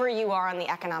wherever you are on the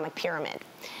economic pyramid.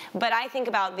 But I think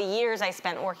about the years I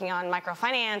spent working on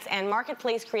microfinance and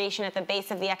marketplace creation at the base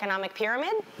of the economic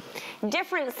pyramid.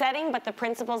 Different setting, but the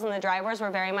principles and the drivers were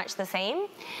very much the same.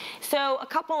 So a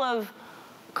couple of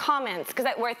comments, because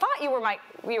where I thought you were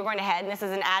going to head, and this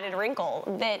is an added wrinkle,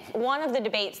 that one of the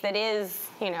debates that is,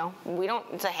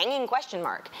 it's a hanging question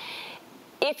mark.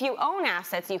 If you own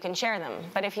assets, you can share them.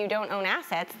 But if you don't own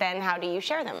assets, then how do you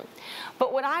share them?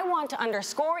 But what I want to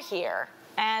underscore here,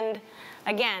 and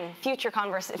again, future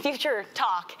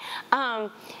talk,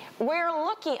 we're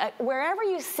looking at wherever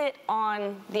you sit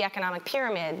on the economic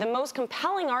pyramid, the most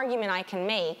compelling argument I can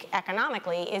make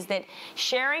economically is that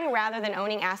sharing rather than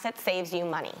owning assets saves you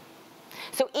money.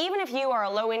 So even if you are a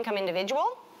low-income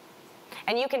individual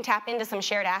and you can tap into some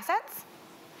shared assets,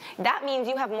 that means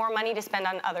you have more money to spend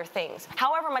on other things,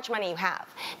 however much money you have.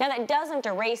 Now, that doesn't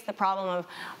erase the problem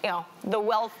of, the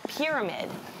wealth pyramid,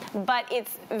 but it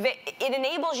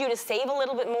enables you to save a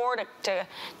little bit more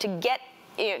to get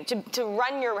to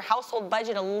run your household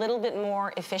budget a little bit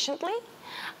more efficiently.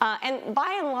 And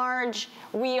by and large,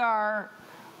 we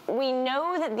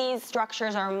know that these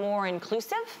structures are more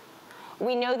inclusive.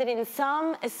 We know that in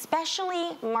some,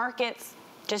 especially markets,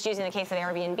 just using the case of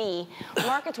Airbnb,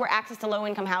 markets where access to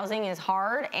low-income housing is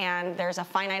hard and there's a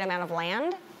finite amount of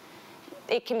land,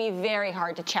 it can be very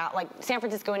hard to chat. Like San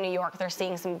Francisco and New York, they're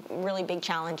seeing some really big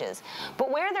challenges.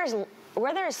 But where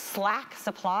there's slack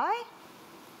supply,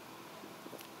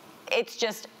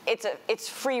 it's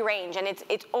free range, and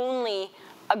it's only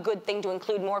a good thing to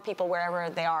include more people wherever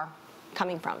they are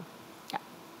coming from. Yeah.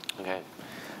 Okay.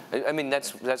 I mean,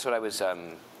 that's what I was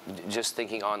just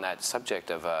thinking on that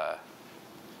subject of.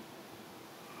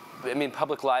 I mean,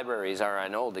 public libraries are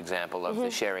an old example of the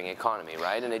sharing economy,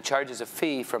 right? And it charges a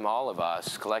fee from all of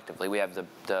us collectively. We have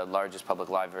the largest public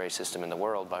library system in the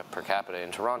world per capita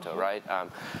in Toronto, right?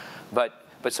 But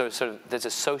sort of there's a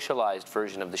socialized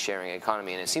version of the sharing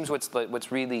economy, and it seems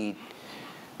what's really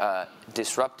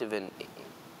disruptive and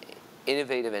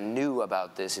innovative and new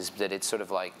about this is that it sort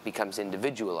of like becomes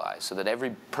individualized, so that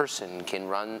every person can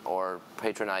run or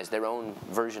patronize their own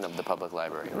version of the public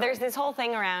library. Right? There's this whole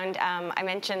thing around, I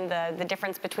mentioned the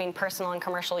difference between personal and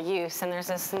commercial use, and there's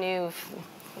this new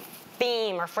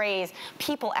theme or phrase,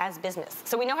 people as business.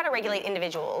 So we know how to regulate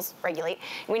individuals,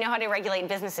 we know how to regulate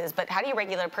businesses, but how do you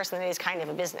regulate a person that is kind of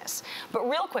a business? But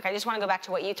real quick, I just want to go back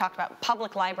to what you talked about,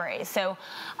 public libraries. So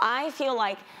I feel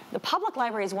like the public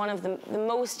library is one of the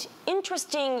most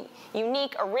interesting,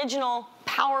 unique, original,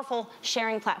 powerful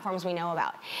sharing platforms we know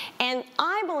about. And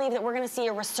I believe that we're going to see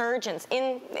a resurgence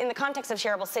in the context of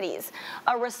shareable cities,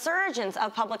 a resurgence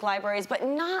of public libraries, but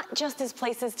not just as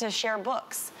places to share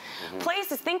books.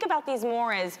 Places, think about these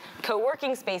more as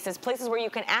co-working spaces, places where you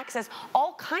can access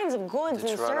all kinds of goods and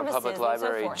services. The Toronto Public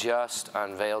Library and so just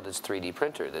unveiled its 3D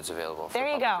printer that's available for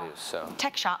public use. So.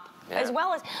 Tech shop. As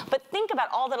well as, but think about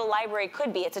all that a library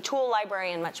could be. It's a tool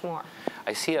library and much more.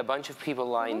 I see a bunch of people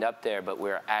lined up there, but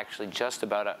we're actually just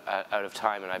about out of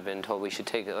time, and I've been told we should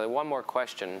take one more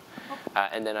question,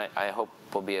 and then I hope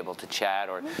we'll be able to chat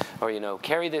or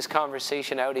carry this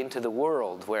conversation out into the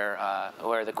world where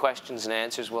the questions and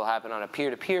answers will happen on a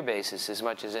peer-to-peer basis as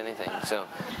much as anything. So,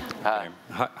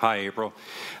 Hi, April.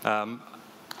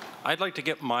 I'd like to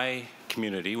get my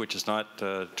community, which is not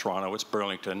Toronto, it's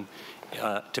Burlington,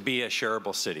 to be a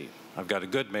shareable city. I've got a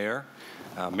good mayor.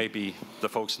 Maybe the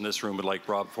folks in this room would like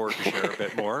Rob Ford to share a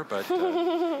bit more, but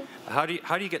how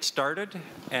do you get started?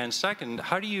 And second,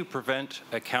 how do you prevent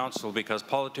a council, because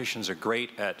politicians are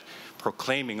great at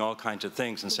proclaiming all kinds of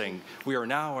things and saying, we are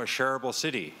now a shareable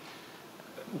city.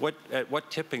 at what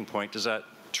tipping point does that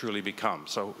truly become?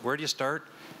 So where do you start,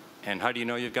 and how do you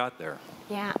know you've got there?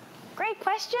 Yeah. Great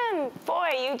question. Boy,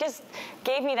 you just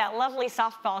gave me that lovely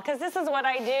softball, because this is what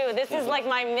I do. This is like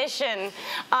my mission.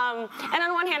 And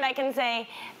on one hand, I can say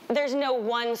there's no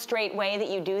one straight way that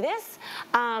you do this.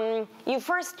 You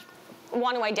first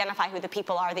want to identify who the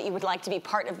people are that you would like to be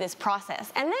part of this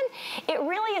process. And then it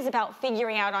really is about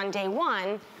figuring out on day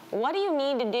one, what do you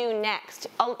need to do next?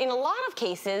 In a lot of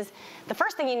cases, the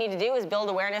first thing you need to do is build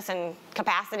awareness and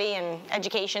capacity and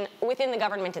education within the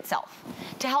government itself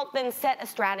to help then set a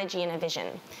strategy and a vision.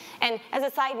 And as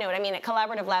a side note, I mean, at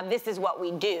Collaborative Lab, this is what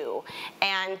we do.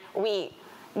 And we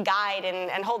guide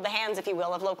and hold the hands, if you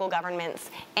will, of local governments,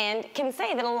 and can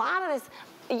say that a lot of this,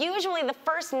 usually the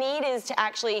first need is to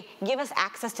actually give us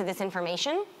access to this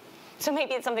information. So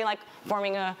maybe it's something like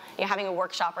forming having a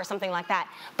workshop or something like that.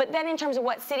 But then in terms of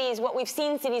what we've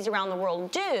seen cities around the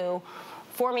world do,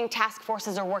 forming task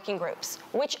forces or working groups,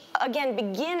 which again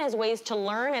begin as ways to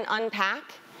learn and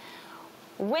unpack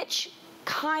which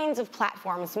kinds of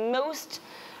platforms most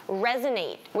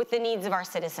resonate with the needs of our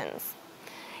citizens.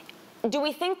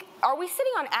 Are we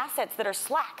sitting on assets that are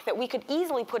slack that we could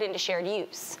easily put into shared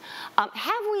use?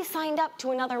 Have we signed up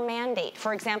to another mandate,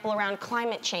 for example, around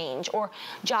climate change or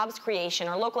jobs creation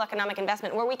or local economic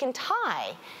investment, where we can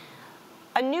tie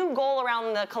a new goal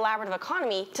around the collaborative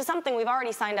economy to something we've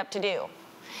already signed up to do?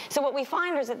 So what we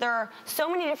find is that there are so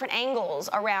many different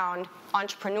angles around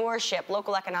entrepreneurship,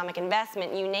 local economic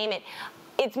investment, you name it.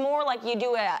 It's more like you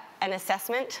do an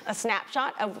assessment, a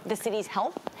snapshot of the city's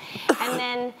health, and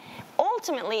then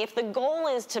ultimately, if the goal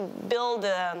is to build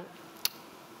an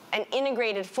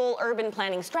integrated full urban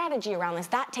planning strategy around this,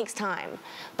 that takes time.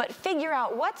 But figure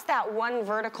out what's that one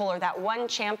vertical or that one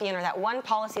champion or that one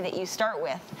policy that you start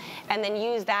with, and then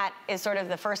use that as sort of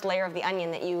the first layer of the onion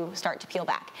that you start to peel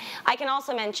back. I can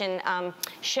also mention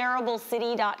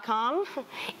shareablecity.com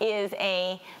is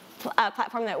a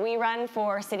platform that we run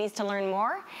for cities to learn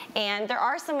more. And there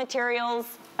are some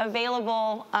materials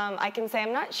available. I can say,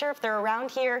 I'm not sure if they're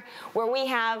around here, where we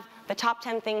have the top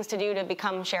 10 things to do to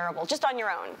become shareable, just on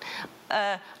your own.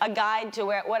 A guide to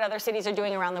what other cities are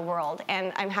doing around the world.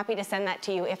 And I'm happy to send that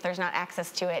to you if there's not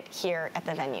access to it here at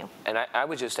the venue. And I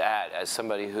would just add, as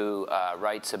somebody who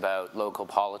writes about local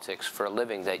politics for a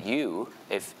living, that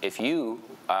if you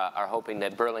are hoping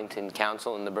that Burlington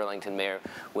Council and the Burlington Mayor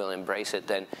will embrace it,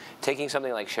 then taking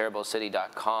something like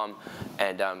shareablecity.com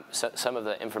and some of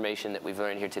the information that we've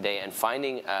learned here today, and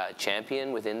finding a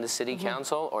champion within the City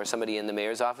Council or somebody in the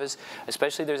Mayor's office,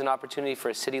 especially there's an opportunity for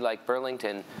a city like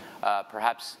Burlington,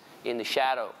 perhaps in the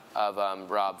shadow of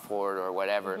Rob Ford or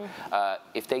whatever,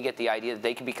 if they get the idea that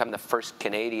they can become the first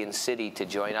Canadian city to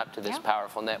join up to this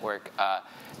powerful network.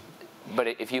 But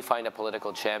if you find a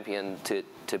political champion to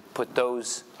put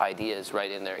those ideas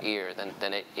right in their ear,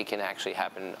 then it can actually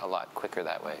happen a lot quicker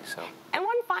that way. So. And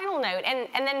one final note, and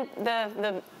then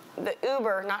the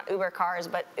Uber, not Uber cars,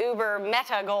 but Uber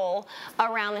meta goal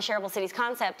around the shareable cities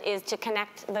concept is to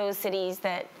connect those cities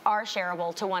that are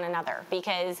shareable to one another.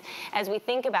 Because as we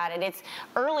think about it, it's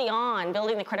early on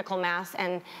building the critical mass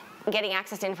and getting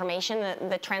access to information,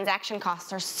 the transaction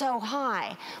costs are so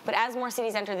high. But as more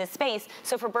cities enter this space,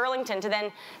 so for Burlington to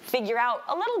then figure out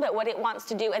a little bit what it wants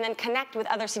to do and then connect with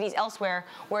other cities elsewhere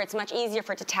where it's much easier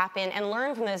for it to tap in and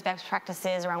learn from those best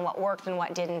practices around what worked and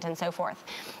what didn't and so forth.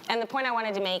 And the point I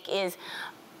wanted to make is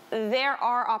there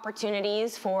are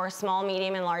opportunities for small,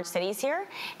 medium, and large cities here.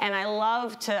 And I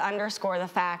love to underscore the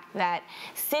fact that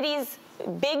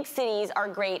big cities are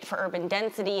great for urban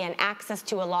density and access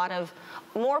to a lot of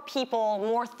more people,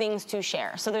 more things to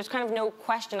share. So there's kind of no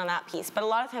question on that piece. But a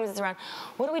lot of times it's around,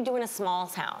 what do we do in a small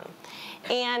town?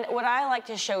 And what I like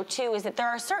to show, too, is that there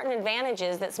are certain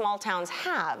advantages that small towns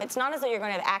have. It's not as though you're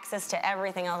going to have access to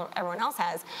everything everyone else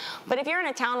has. But if you're in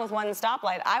a town with one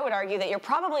stoplight, I would argue that you're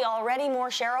probably already more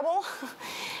shareable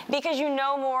because you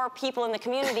know more people in the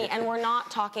community, and we're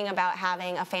not talking about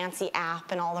having a fancy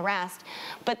app and all the rest,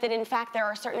 but that, in fact, there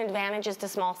are certain advantages to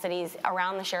small cities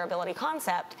around the shareability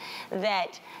concept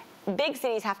that big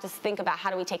cities have to think about, how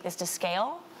do we take this to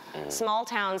scale? Small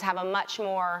towns have a much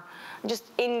more just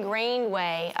ingrained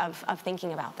way of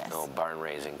thinking about this. Oh,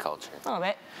 barn-raising culture. A little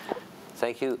bit.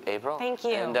 Thank you, April. Thank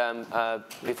you. And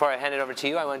before I hand it over to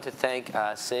you, I want to thank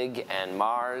SIG and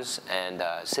MaRS and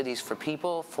Cities for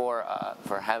People for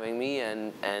having me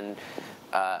and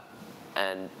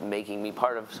and making me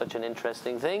part of such an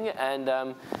interesting thing. And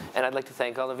I'd like to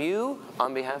thank all of you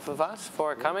on behalf of us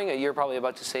for coming. You're probably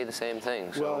about to say the same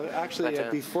thing. So, well, actually,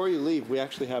 before you leave, we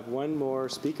actually have one more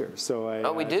speaker.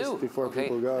 So we do? Just before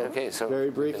people go, so very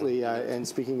briefly, and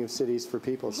speaking of cities for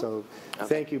people. So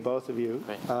thank you, both of you.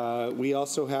 We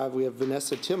also have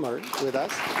Vanessa Timmer with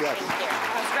us. Yes. Thank you.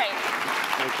 That was great.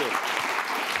 Thank you.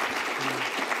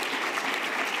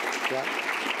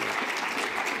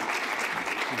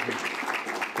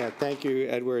 Yeah, thank you,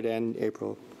 Edward and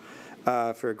April,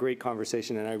 for a great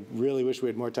conversation, and I really wish we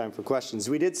had more time for questions.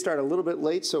 We did start a little bit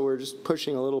late, so we're just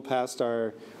pushing a little past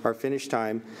our finish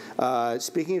time.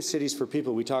 Speaking of Cities for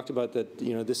People, we talked about that,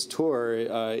 this tour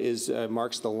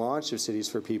marks the launch of Cities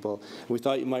for People. We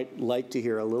thought you might like to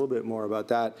hear a little bit more about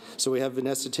that. So we have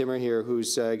Vanessa Timmer here,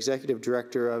 who's Executive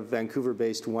Director of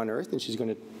Vancouver-based One Earth, and she's going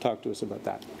to talk to us about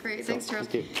that. Great, thanks, Charles.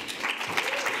 Thank you.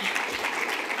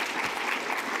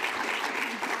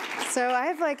 So I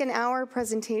have like an hour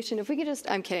presentation. If we could just,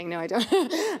 I'm kidding, no I don't.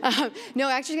 No,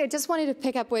 actually I just wanted to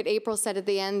pick up what April said at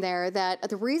the end there, that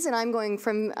the reason I'm going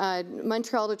from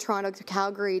Montreal to Toronto to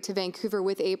Calgary to Vancouver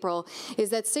with April is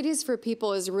that Cities for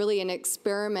People is really an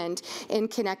experiment in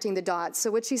connecting the dots.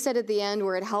 So what she said at the end,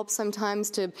 where it helps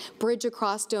sometimes to bridge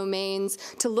across domains,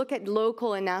 to look at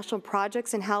local and national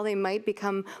projects and how they might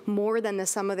become more than the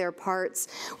sum of their parts.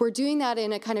 We're doing that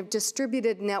in a kind of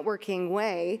distributed networking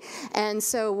way. And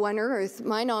so One Earth,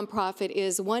 my nonprofit,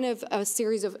 is one of a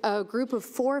series of a group of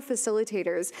 4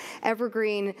 facilitators.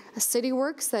 Evergreen City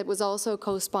Works, that was also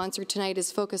co-sponsored tonight,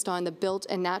 is focused on the built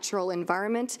and natural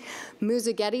environment.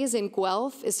 Musagetes in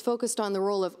Guelph is focused on the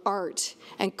role of art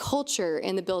and culture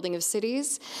in the building of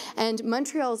cities. And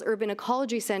Montreal's Urban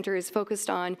Ecology Center is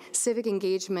focused on civic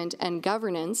engagement and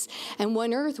governance. And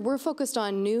One Earth, we're focused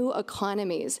on new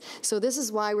economies. So this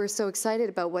is why we're so excited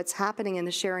about what's happening in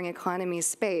the sharing economy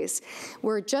space.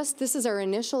 This is our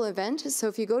initial event, so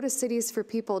if you go to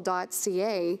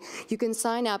citiesforpeople.ca, you can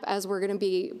sign up, as we're going to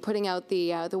be putting out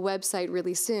the website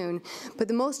really soon. But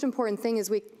the most important thing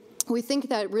is we think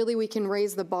that really we can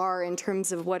raise the bar in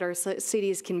terms of what our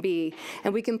cities can be,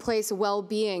 and we can place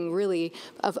well-being really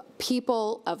of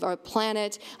people, of our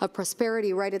planet, of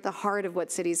prosperity right at the heart of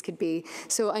what cities could be.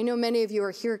 So I know many of you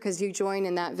are here because you join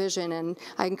in that vision, and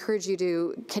I encourage you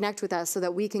to connect with us so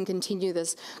that we can continue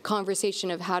this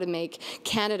conversation of how to make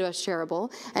Canada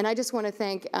shareable. And I just want to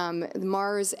thank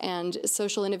MaRS and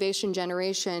Social Innovation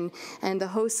Generation and the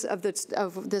hosts of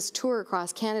this tour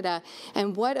across Canada,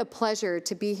 and what a pleasure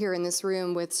to be here in this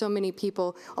room with so many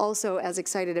people also as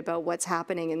excited about what's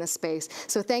happening in this space.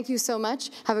 So thank you so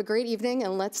much. Have a great evening,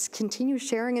 and let's continue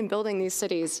sharing and building these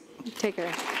cities. Take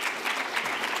care.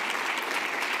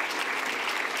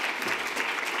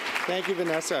 Thank you,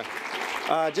 Vanessa.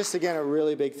 Just again, a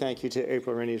really big thank you to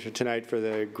April Rinne for tonight for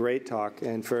the great talk,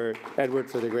 and for Edward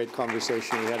for the great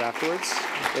conversation we had afterwards.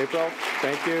 April,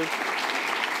 thank you.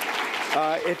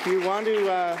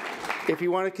 If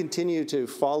you want to continue to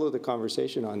follow the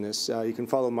conversation on this, you can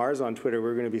follow MaRS on Twitter.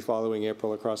 We're going to be following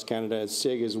April across Canada, and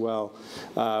SIG as well.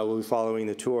 We'll be following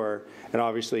the tour. And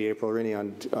obviously April Rinne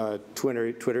on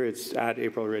Twitter, it's at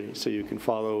April Rinne, so you can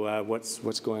follow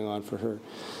what's going on for her.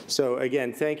 So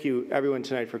again, thank you everyone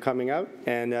tonight for coming out,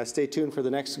 and stay tuned for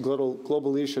the next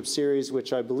Global Leadership Series,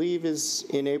 which I believe is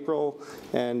in April,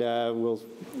 and we'll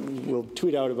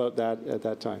tweet out about that at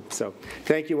that time. So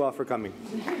thank you all for coming.